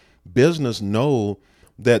their business know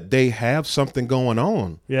that they have something going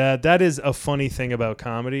on. Yeah, that is a funny thing about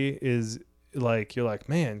comedy is like you're like,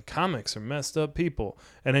 man, comics are messed up people,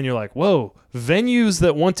 and then you're like, whoa, venues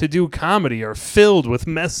that want to do comedy are filled with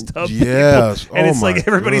messed up people, and it's like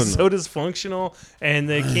everybody's so dysfunctional and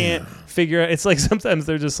they can't figure out. It's like sometimes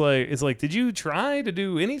they're just like, it's like, did you try to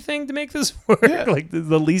do anything to make this work? Like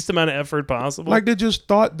the least amount of effort possible. Like they just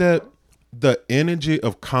thought that the energy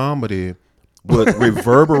of comedy would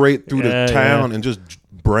reverberate through the town and just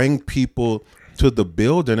bring people to the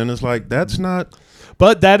building, and it's like that's not.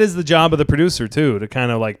 But that is the job of the producer too, to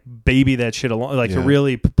kind of like baby that shit along, like to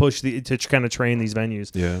really push to kind of train these venues.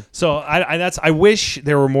 Yeah. So I wish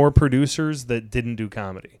there were more producers that didn't do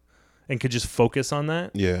comedy and could just focus on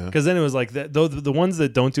that. Yeah. Because then it was like the ones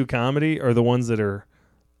that don't do comedy are the ones that are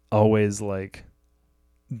always like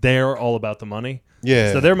they're all about the money.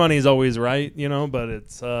 Yeah. So their money is always right, but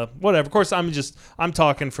it's whatever. Of course, I'm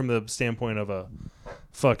talking from the standpoint of a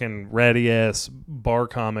fucking ratty ass bar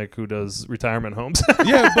comic who does retirement homes.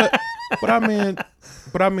 Yeah, but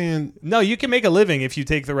I mean, no, you can make a living if you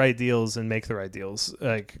take the right deals and make the right deals.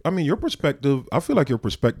 Like, I mean, your perspective, I feel like your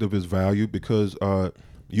perspective is valued because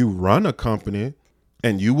you run a company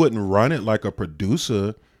and you wouldn't run it like a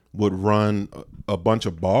producer would run a bunch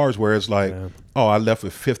of bars where it's like, oh, I left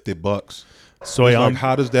with $50. So like,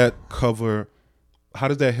 how does that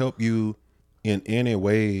help you in any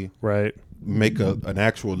way? Right. Make an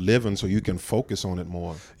actual living so you can focus on it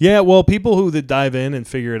more. Yeah, well, people who that dive in and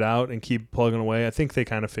figure it out and keep plugging away, I think they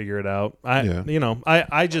kind of figure it out.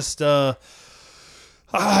 I just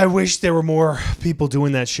I wish there were more people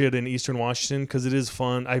doing that shit in Eastern Washington because it is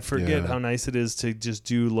fun. I forget how nice it is to just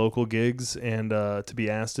do local gigs and to be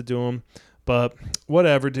asked to do them. But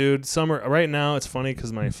whatever, dude. Summer right now, it's funny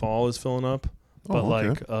because my fall is filling up, but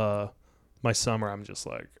like my summer, I'm just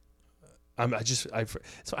like.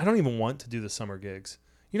 So I don't even want to do the summer gigs.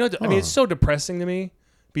 I mean, it's so depressing to me.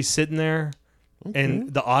 Be sitting there,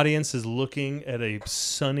 and the audience is looking at a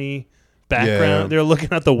sunny background. Yeah. They're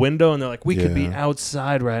looking out the window, and they're like, "We could be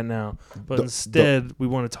outside right now," but instead, we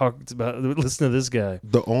want to listen to this guy.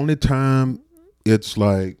 The only time it's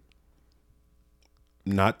like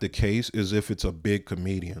not the case is if it's a big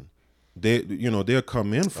comedian. They'll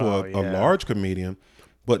come in for a large comedian,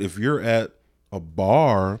 but if you're at a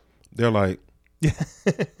bar. They're like,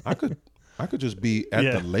 I could just be at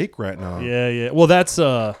the lake right now. Yeah. Well, that's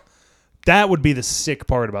that would be the sick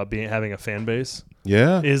part about having a fan base.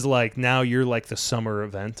 Yeah, is like now you're like the summer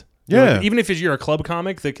event. Yeah, like, even if you're a club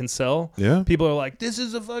comic that can sell. Yeah, people are like, this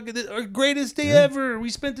is our greatest day ever. We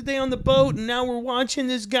spent the day on the boat, and now we're watching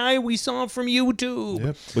this guy we saw from YouTube.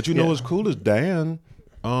 Yeah, but what's cool is Dan.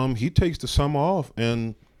 He takes the summer off,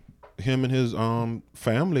 and him and his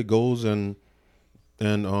family goes and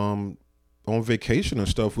on vacation and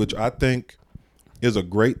stuff, which I think is a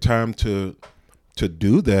great time to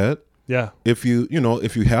do that. Yeah. If you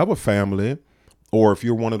have a family, or if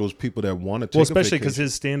you're one of those people that want to take especially because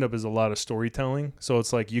his stand-up is a lot of storytelling, so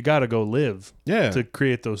it's like you got to go live. To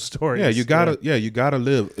create those stories. Yeah, you gotta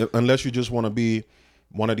live unless you just want to be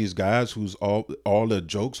one of these guys who's all their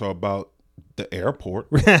jokes are about the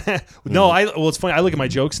airport. No, it's funny. I look at my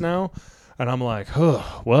jokes now. And I'm like,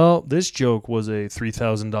 oh, well, this joke was a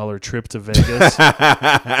 $3,000 trip to Vegas.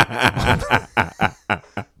 I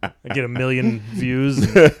get 1 million views,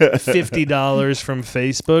 $50 from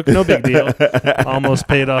Facebook. No big deal. Almost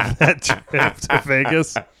paid off that trip to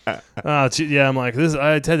Vegas. I'm like,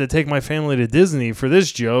 I had to take my family to Disney for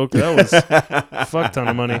this joke. That was a fuck ton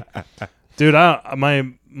of money. Dude,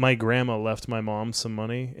 my grandma left my mom some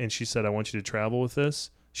money, and she said, I want you to travel with this.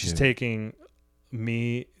 She's taking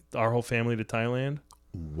our whole family to Thailand.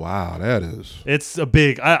 Wow, that is. It's a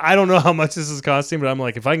big. I don't know how much this is costing, but I'm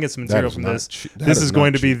like, if I can get some material from this, this is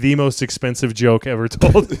going to be the most expensive joke ever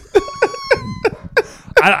told.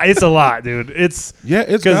 It's a lot, dude. It's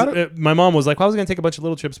because my mom was like, well, I was going to take a bunch of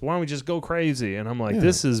little trips, but why don't we just go crazy? And I'm like,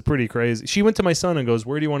 this is pretty crazy. She went to my son and goes,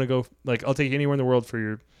 where do you want to go? Like, I'll take you anywhere in the world for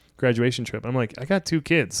your graduation trip. I'm like, I got 2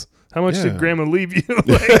 kids. How much did grandma leave you? We're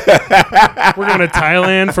going to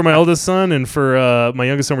Thailand for my eldest son, and for my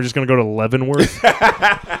youngest son, we're just going to go to Leavenworth.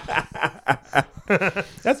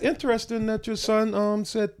 That's interesting that your son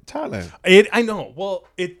said Thailand. I know. Well,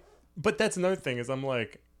 but that's another thing is I'm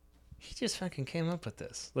like, he just fucking came up with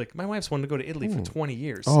this. Like, my wife's wanted to go to Italy for 20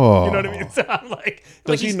 years. Oh. You know what I mean? So I'm like,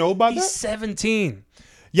 does he know about that? He's 17.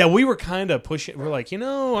 Yeah, we were kind of pushing. We're like,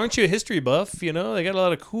 aren't you a history buff? They got a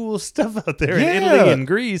lot of cool stuff out there in Italy and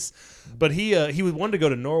Greece. But he wanted to go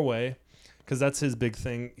to Norway because that's his big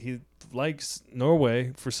thing. He likes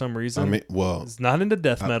Norway for some reason. I mean, well, he's not into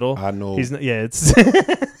death metal. I know. He's not. Yeah, it's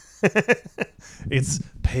it's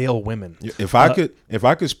pale women. If I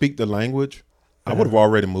could speak the language, I would have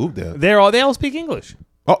already moved there. They all speak English.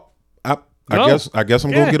 Oh, I guess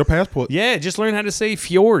I'm gonna get a passport. Yeah, just learn how to say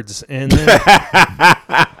fjords and then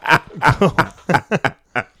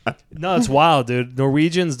No, it's wild, dude.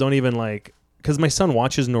 Norwegians don't even because my son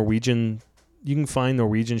watches Norwegian. You can find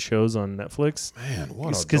Norwegian shows on Netflix. Man,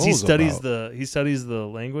 what are because he those studies about? he studies the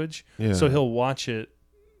language. Yeah. So he'll watch it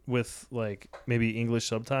with maybe English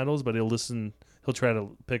subtitles, but he'll try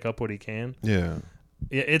to pick up what he can. Yeah.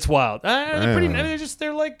 Yeah, it's wild. They're pretty. I mean,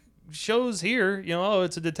 they're like shows here.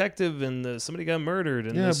 It's a detective and somebody got murdered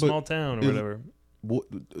in this small town or whatever.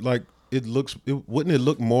 Wouldn't it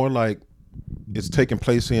look more like it's taking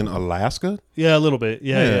place in Alaska? Yeah, a little bit.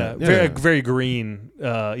 Yeah. Very, Yeah. very green.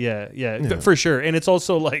 Yeah, for sure. And it's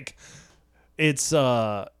also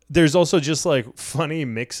there's also just funny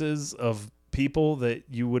mixes of people that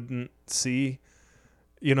you wouldn't see,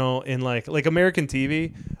 in American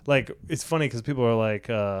TV. It's funny because people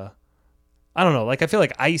are I don't know. I feel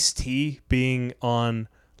like Ice-T being on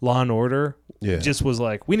Law and Order just was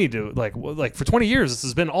we need to for 20 years this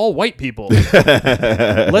has been all white people.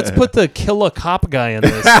 Let's put the kill a cop guy in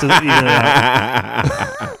this.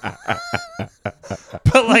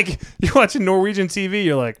 But you're watching Norwegian TV,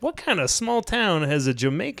 you're like, what kind of small town has a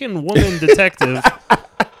Jamaican woman detective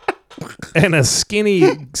and a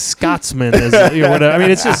skinny Scotsman as whatever? I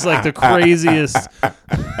mean, it's just the craziest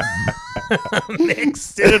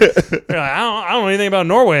mix, dude. I don't know anything about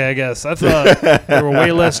Norway, I guess. I thought there were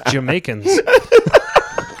way less Jamaicans.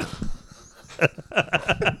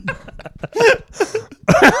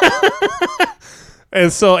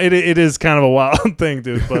 And so it is kind of a wild thing,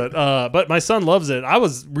 dude. But my son loves it. I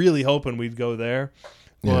was really hoping we'd go there.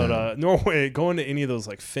 But Norway, going to any of those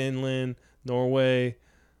Finland, Norway,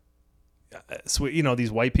 these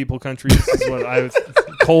white people countries is what I was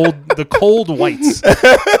the cold whites.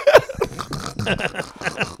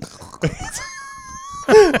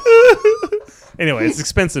 Anyway, it's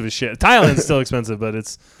expensive as shit. Thailand's still expensive,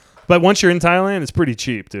 but once you're in Thailand, it's pretty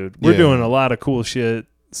cheap, dude. We're doing a lot of cool shit,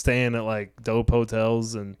 staying at dope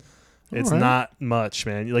hotels, and it's not much,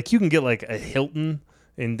 man. You can get a Hilton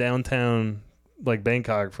in downtown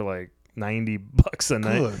Bangkok for $90 a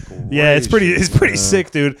night. Yeah, it's pretty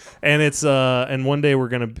sick, dude. And it's and one day we're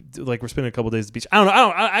gonna we're spending a couple days at the beach. I don't know.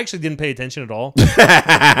 I actually didn't pay attention at all.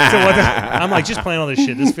 I'm just playing all this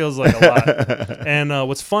shit. This feels like a lot. And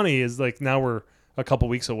what's funny is now we're a couple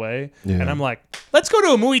weeks away, and I'm like, let's go to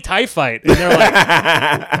a Muay Thai fight, and they're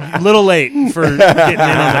a little late for getting in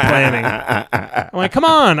on the planning. I'm like, come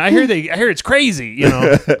on, I hear it's crazy,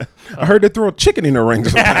 I heard they throw a chicken in the ring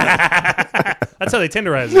sometimes. That's how they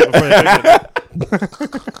tenderize it before they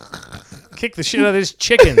cook it. Kick the shit out of this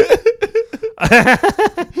chicken.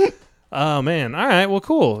 Oh man! All right, well,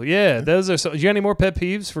 cool. Yeah, those are. You got any more pet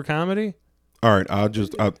peeves for comedy? All right, I'll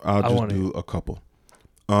just do a couple.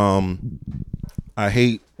 I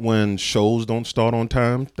hate when shows don't start on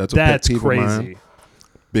time. That's pet peeve crazy. of mine.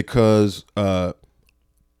 Because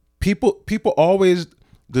people always,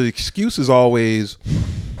 the excuse is always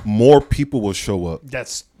more people will show up.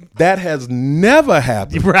 That has never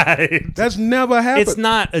happened. Right. That's never happened. It's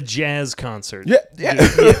not a jazz concert. Yeah.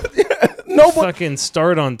 No, fucking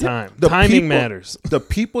start on time. Timing matters. The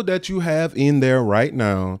people that you have in there right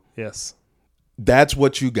now. Yes. That's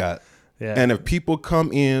what you got. Yeah. And if people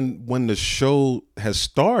come in when the show has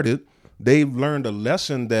started, they've learned a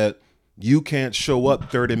lesson that you can't show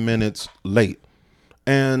up 30 minutes late.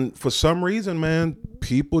 And for some reason, man,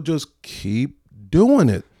 people just keep doing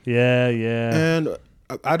it. Yeah. And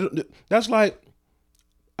I don't. That's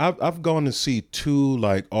I've gone to see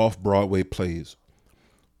 2 off-Broadway plays.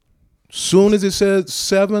 Soon as it says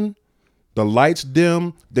 7, the lights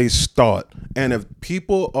dim, they start. And if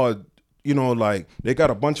people are they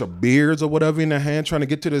got a bunch of beers or whatever in their hand trying to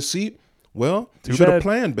get to the seat, well, you should have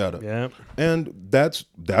planned better. Yeah. And that's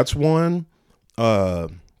one.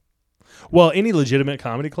 Well, any legitimate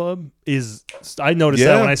comedy club is. I noticed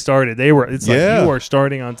that when I started, they were. It's you are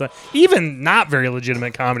starting on time. Even not very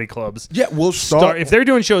legitimate comedy clubs. Yeah, we'll start if they're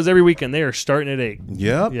doing shows every weekend. They are starting at 8.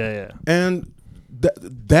 Yeah. Yeah. And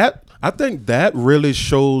that I think that really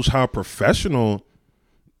shows how professional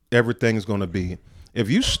everything's going to be. If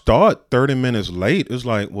you start 30 minutes late, it's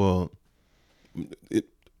well,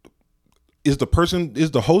 is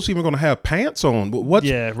the host even going to have pants on?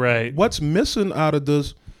 What's missing out of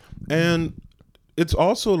this? And it's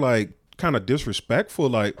also kind of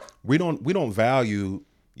disrespectful. We don't value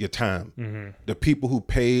your time. Mm-hmm. The people who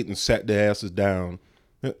paid and sat their asses down.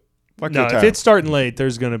 No, if it's starting late,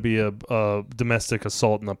 there's going to be a domestic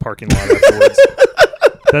assault in the parking lot afterwards.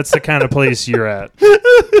 That's the kind of place you're at.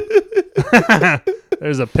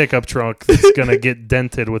 There's a pickup truck that's going to get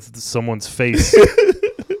dented with someone's face.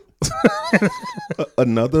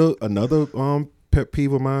 Another pet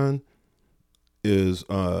peeve of mine is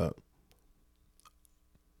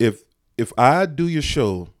if I do your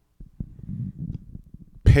show,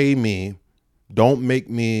 pay me, don't make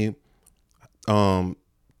me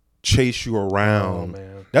chase you around. Oh,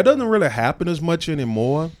 man. That doesn't really happen as much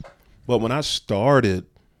anymore. But when I started,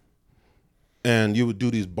 and you would do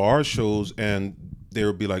these bar shows, and they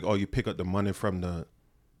would be like, "Oh, you pick up the money from the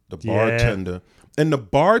bartender," and the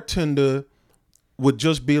bartender would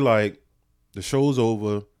just be like, "The show's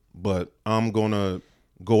over, but I'm gonna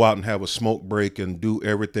go out and have a smoke break and do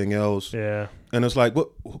everything else." Yeah. And it's like,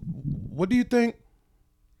 what do you think?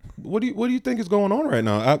 What do you think is going on right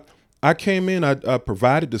now? I came in, I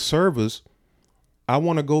provided the service. I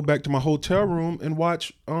want to go back to my hotel room and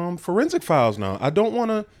watch Forensic Files now. I don't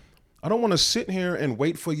want to sit here and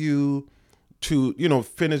wait for you to,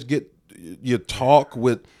 get your talk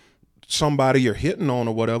with somebody you're hitting on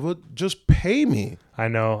or whatever. Just pay me. I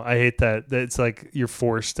know. I hate that. It's like you're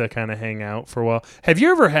forced to kind of hang out for a while. Have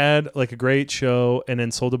you ever had like a great show and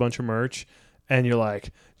then sold a bunch of merch and you're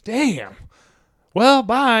like, damn, well,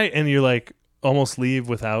 bye. And you're like, almost leave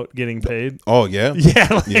without getting paid? Oh, yeah.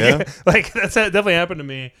 Yeah. Yeah. Like that definitely happened to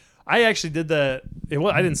me. I actually did that.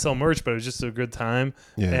 I didn't sell merch, but it was just a good time.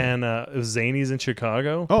 Yeah. And it was Zany's in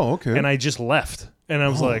Chicago. Oh, okay. And I just left. And I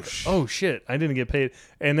was like, oh, shit, I didn't get paid.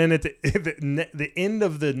 And then at the end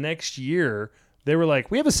of the next year, they were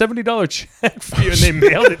like, we have a $70 check for you. And they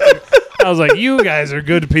mailed it to me. I was like, you guys are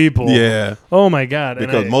good people. Yeah. Oh, my God.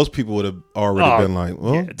 Because most people would have already been like,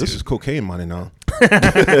 well, yeah, this is cocaine money now.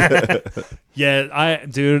 Yeah,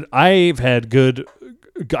 I've had good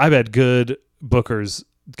bookers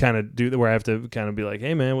kind of do where I have to kind of be like,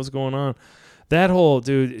 hey man, what's going on? That whole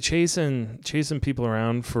chasing people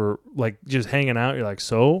around for like just hanging out. You're like,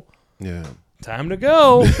 so yeah, time to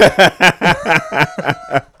go.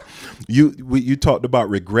 You talked about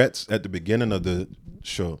regrets at the beginning of the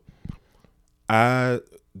show.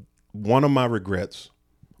 One of my regrets,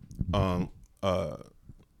 it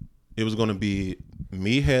was going to be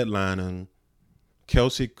me headlining.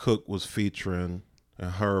 Kelsey Cook was featuring,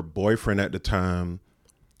 and her boyfriend at the time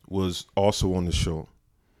was also on the show.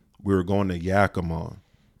 We were going to Yakima,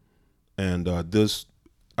 and I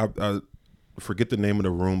forget the name of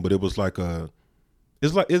the room, but it was like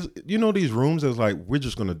these rooms that's like, we're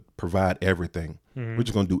just going to provide everything. Mm-hmm. We're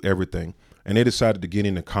just going to do everything. And they decided to get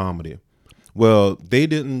into comedy. Well, they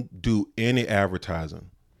didn't do any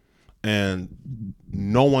advertising, and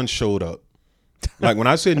no one showed up. Like when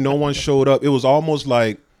I say no one showed up, it was almost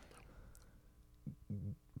like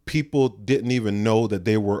people didn't even know that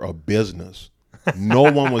they were a business. No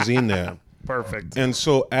one was in there. Perfect. And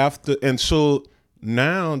so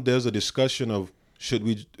now there's a discussion of should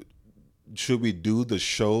we do the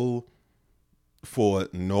show for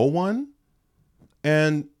no one?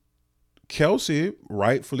 And Kelsey,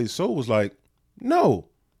 rightfully so, was like, no,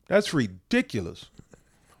 that's ridiculous.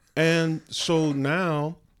 And so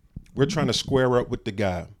now we're trying to square up with the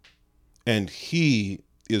guy, and he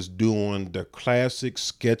is doing the classic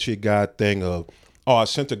sketchy guy thing of, oh, I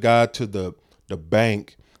sent a guy to the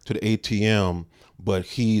bank, to the ATM, but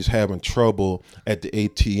he's having trouble at the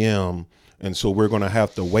ATM, and so we're going to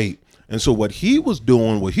have to wait. And so what he was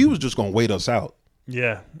doing was he was just going to wait us out.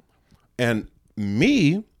 Yeah. And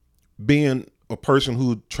me, being a person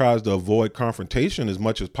who tries to avoid confrontation as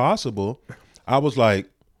much as possible, I was like,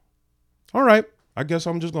 all right, I guess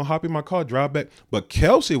I'm just going to hop in my car, drive back. But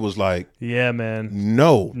Kelsey was like, yeah, man.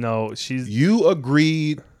 No, you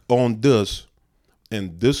agreed on this,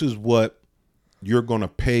 and this is what you're going to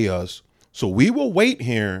pay us. So we will wait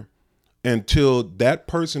here until that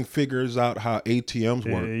person figures out how ATMs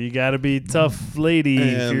work. You got to be tough lady.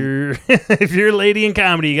 If you're a lady in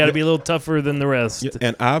comedy, you got to be a little tougher than the rest. Yeah,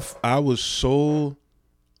 and I was so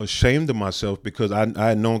ashamed of myself because I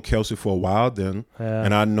had known Kelsey for a while then,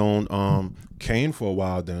 and I'd known Kane for a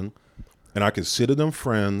while then, and I considered them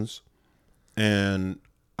friends, and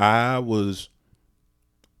I was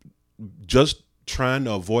just trying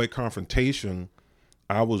to avoid confrontation.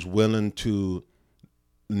 I was willing to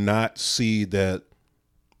not see that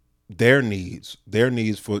their needs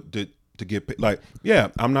for to get paid. Like, yeah,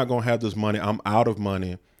 I'm not gonna have this money. I'm out of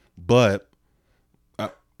money, but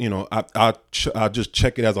I'll just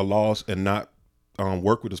check it as a loss and not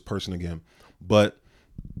work with this person again. But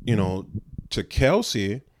to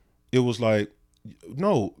Kelsey, it was like,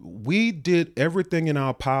 no, we did everything in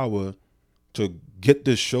our power to get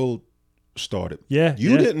this show started. Yeah,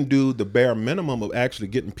 you didn't do the bare minimum of actually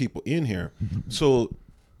getting people in here. So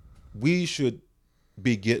we should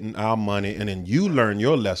be getting our money, and then you learn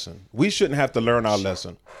your lesson. We shouldn't have to learn our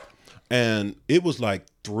lesson. and it was like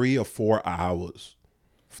 3 or 4 hours.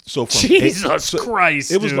 So from Jesus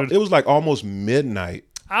Christ, it was dude. it was like almost midnight.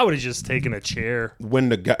 I would have just taken a chair. When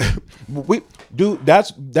the guy,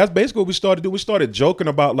 that's basically what we started doing. We started joking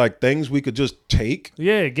about like things we could just take.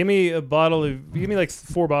 Yeah, give me like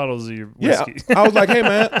 4 bottles of your whiskey. Yeah, I was like, hey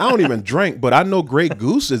man, I don't even drink, but I know Grey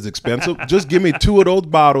Goose is expensive. Just give me 2 of those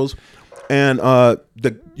bottles. And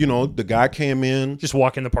the guy came in. Just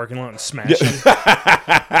walk in the parking lot and smash him.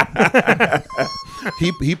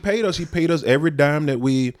 He paid us. He paid us every dime that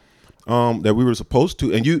we were supposed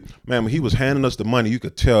to. And when he was handing us the money, you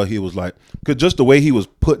could tell he was like, because just the way he was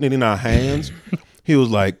putting it in our hands, he was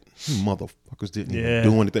like, motherfuckers didn't even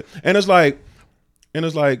do anything. And it's like,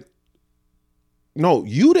 no,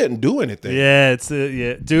 you didn't do anything. Yeah,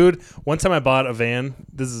 dude. One time I bought a van.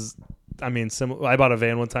 I bought a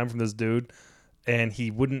van one time from this dude, and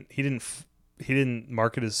he didn't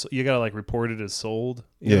mark it as, you gotta like report it as sold.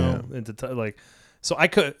 You know,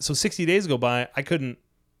 so 60 days go by, I couldn't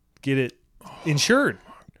get it insured,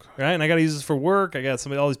 right? And I gotta use this for work. I got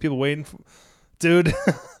all these people waiting. Dude,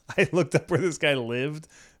 I looked up where this guy lived,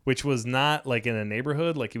 which was not like in a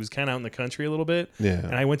neighborhood. Like he was kind of out in the country a little bit. Yeah.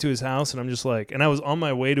 And I went to his house and I'm just like, and I was on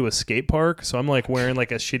my way to a skate park. So I'm like wearing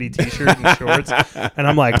like a shitty t-shirt and shorts. And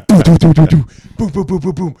I'm like, boom, boom, boom, boom, boom, boom, boom, boom,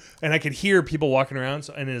 boom, boom. And I could hear people walking around.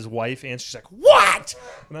 And his wife answered, she's like, what?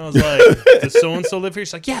 And I was like, does so-and-so live here?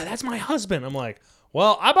 She's like, yeah, that's my husband. I'm like,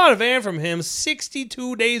 well, I bought a van from him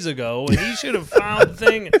 62 days ago and he should have found the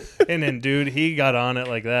thing. And then, dude, he got on it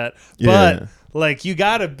like that. Yeah. But like, you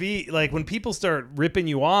gotta be like, when people start ripping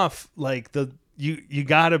you off, like you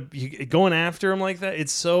gotta going after them like that.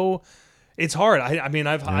 It's hard.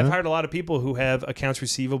 I've hired a lot of people who have accounts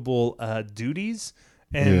receivable duties,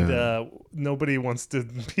 and nobody wants to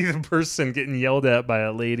be the person getting yelled at by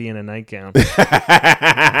a lady in a nightgown.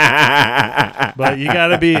 But you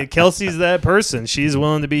gotta be. Kelsey's that person. She's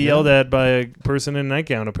willing to be yelled at by a person in a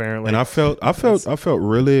nightgown, apparently. And I felt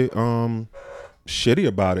really shitty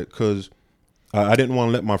about it because I didn't want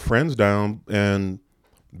to let my friends down, and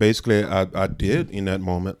basically I did in that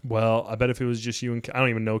moment. Well, I bet if it was just you and I don't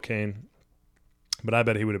even know Kane, but I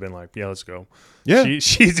bet he would have been like, "Yeah, let's go." Yeah,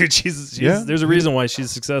 she's there's a reason why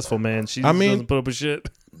she's successful, man. She doesn't put up with shit.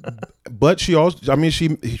 But she also,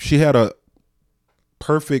 she had a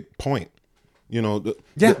perfect point. You know,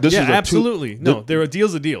 this is absolutely. A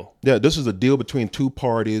deal's a deal. Yeah, this is a deal between 2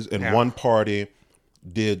 parties, and one party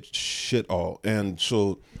did shit all, and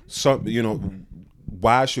so.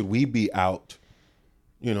 Why should we be out?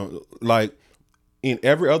 Like in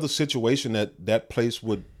every other situation that place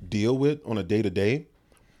would deal with on a day-to-day,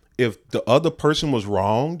 if the other person was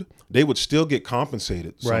wronged, they would still get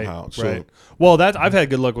compensated somehow. Right. Well, I've had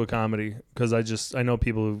good luck with comedy because I know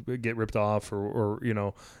people who get ripped off or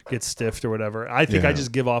get stiffed or whatever. I think I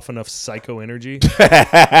just give off enough psycho energy. Do you know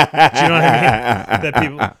what I mean? That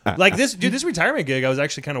people like this retirement gig. I was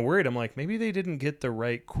actually kind of worried. I'm like, maybe they didn't get the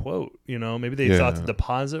right quote. Maybe they thought the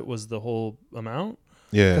deposit was the whole amount.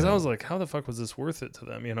 Yeah. Because I was like, how the fuck was this worth it to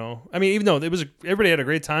them? Even though everybody had a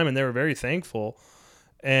great time and they were very thankful.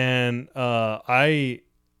 And but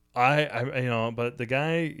the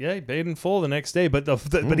guy, he paid in full the next day. But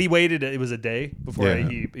but he waited. It was a day before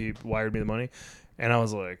he wired me the money, and I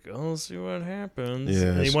was like, "Oh, let's see what happens." Yeah,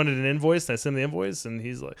 and he wanted an invoice, and I sent him the invoice, and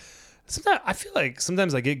he's like, "Sometimes I feel like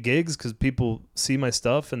sometimes I get gigs because people see my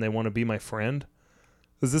stuff and they want to be my friend."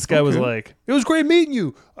 Because this guy was like, "It was great meeting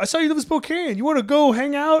you. I saw you live in Spokane. You want to go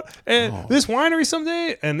hang out at this winery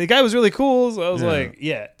someday?" And the guy was really cool. So I was like,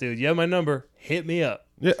 "Yeah, dude, you have my number. Hit me up."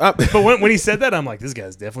 Yeah, but when he said that, I'm like, this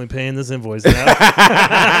guy's definitely paying this invoice now.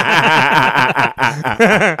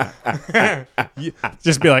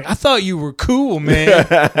 Just be like, I thought you were cool, man.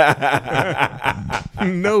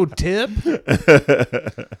 No tip.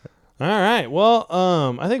 All right. Well,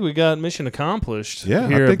 I think we got mission accomplished. Yeah,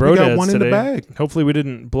 here I think at we got Brodad's one today. in the bag. Hopefully, we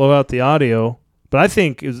didn't blow out the audio, but I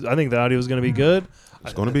think the audio is going to be good.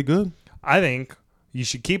 It's going to be good. I think you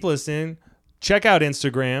should keep listening. Check out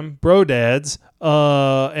Instagram, Brodads,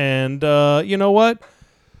 and you know what?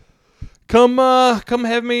 Come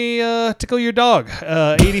have me tickle your dog.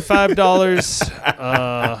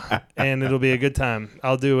 $85, and it'll be a good time.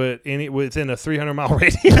 I'll do it within a 300-mile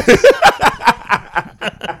radius.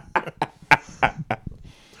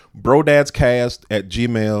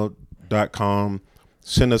 brodadscast@gmail.com.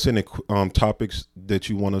 Send us any topics that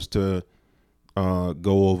you want us to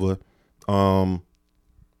go over.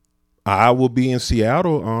 I will be in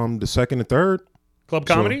Seattle the 2nd and 3rd. Club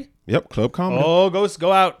Comedy? Yep, Club Comedy. Oh,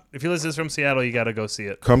 go out. If you listen to this from Seattle, you got to go see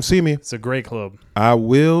it. Come see me. It's a great club. I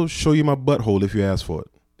will show you my butthole if you ask for it.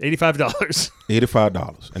 $85.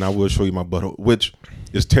 $85, and I will show you my butthole, which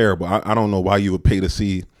It's terrible. I don't know why you would pay to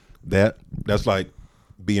see that. That's like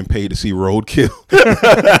being paid to see roadkill.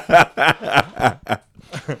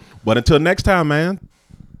 But until next time, man,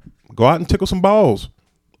 go out and tickle some balls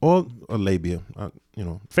or a labia.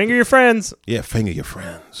 Finger your friends. Yeah, finger your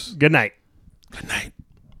friends. Good night. Good night,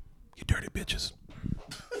 you dirty bitches.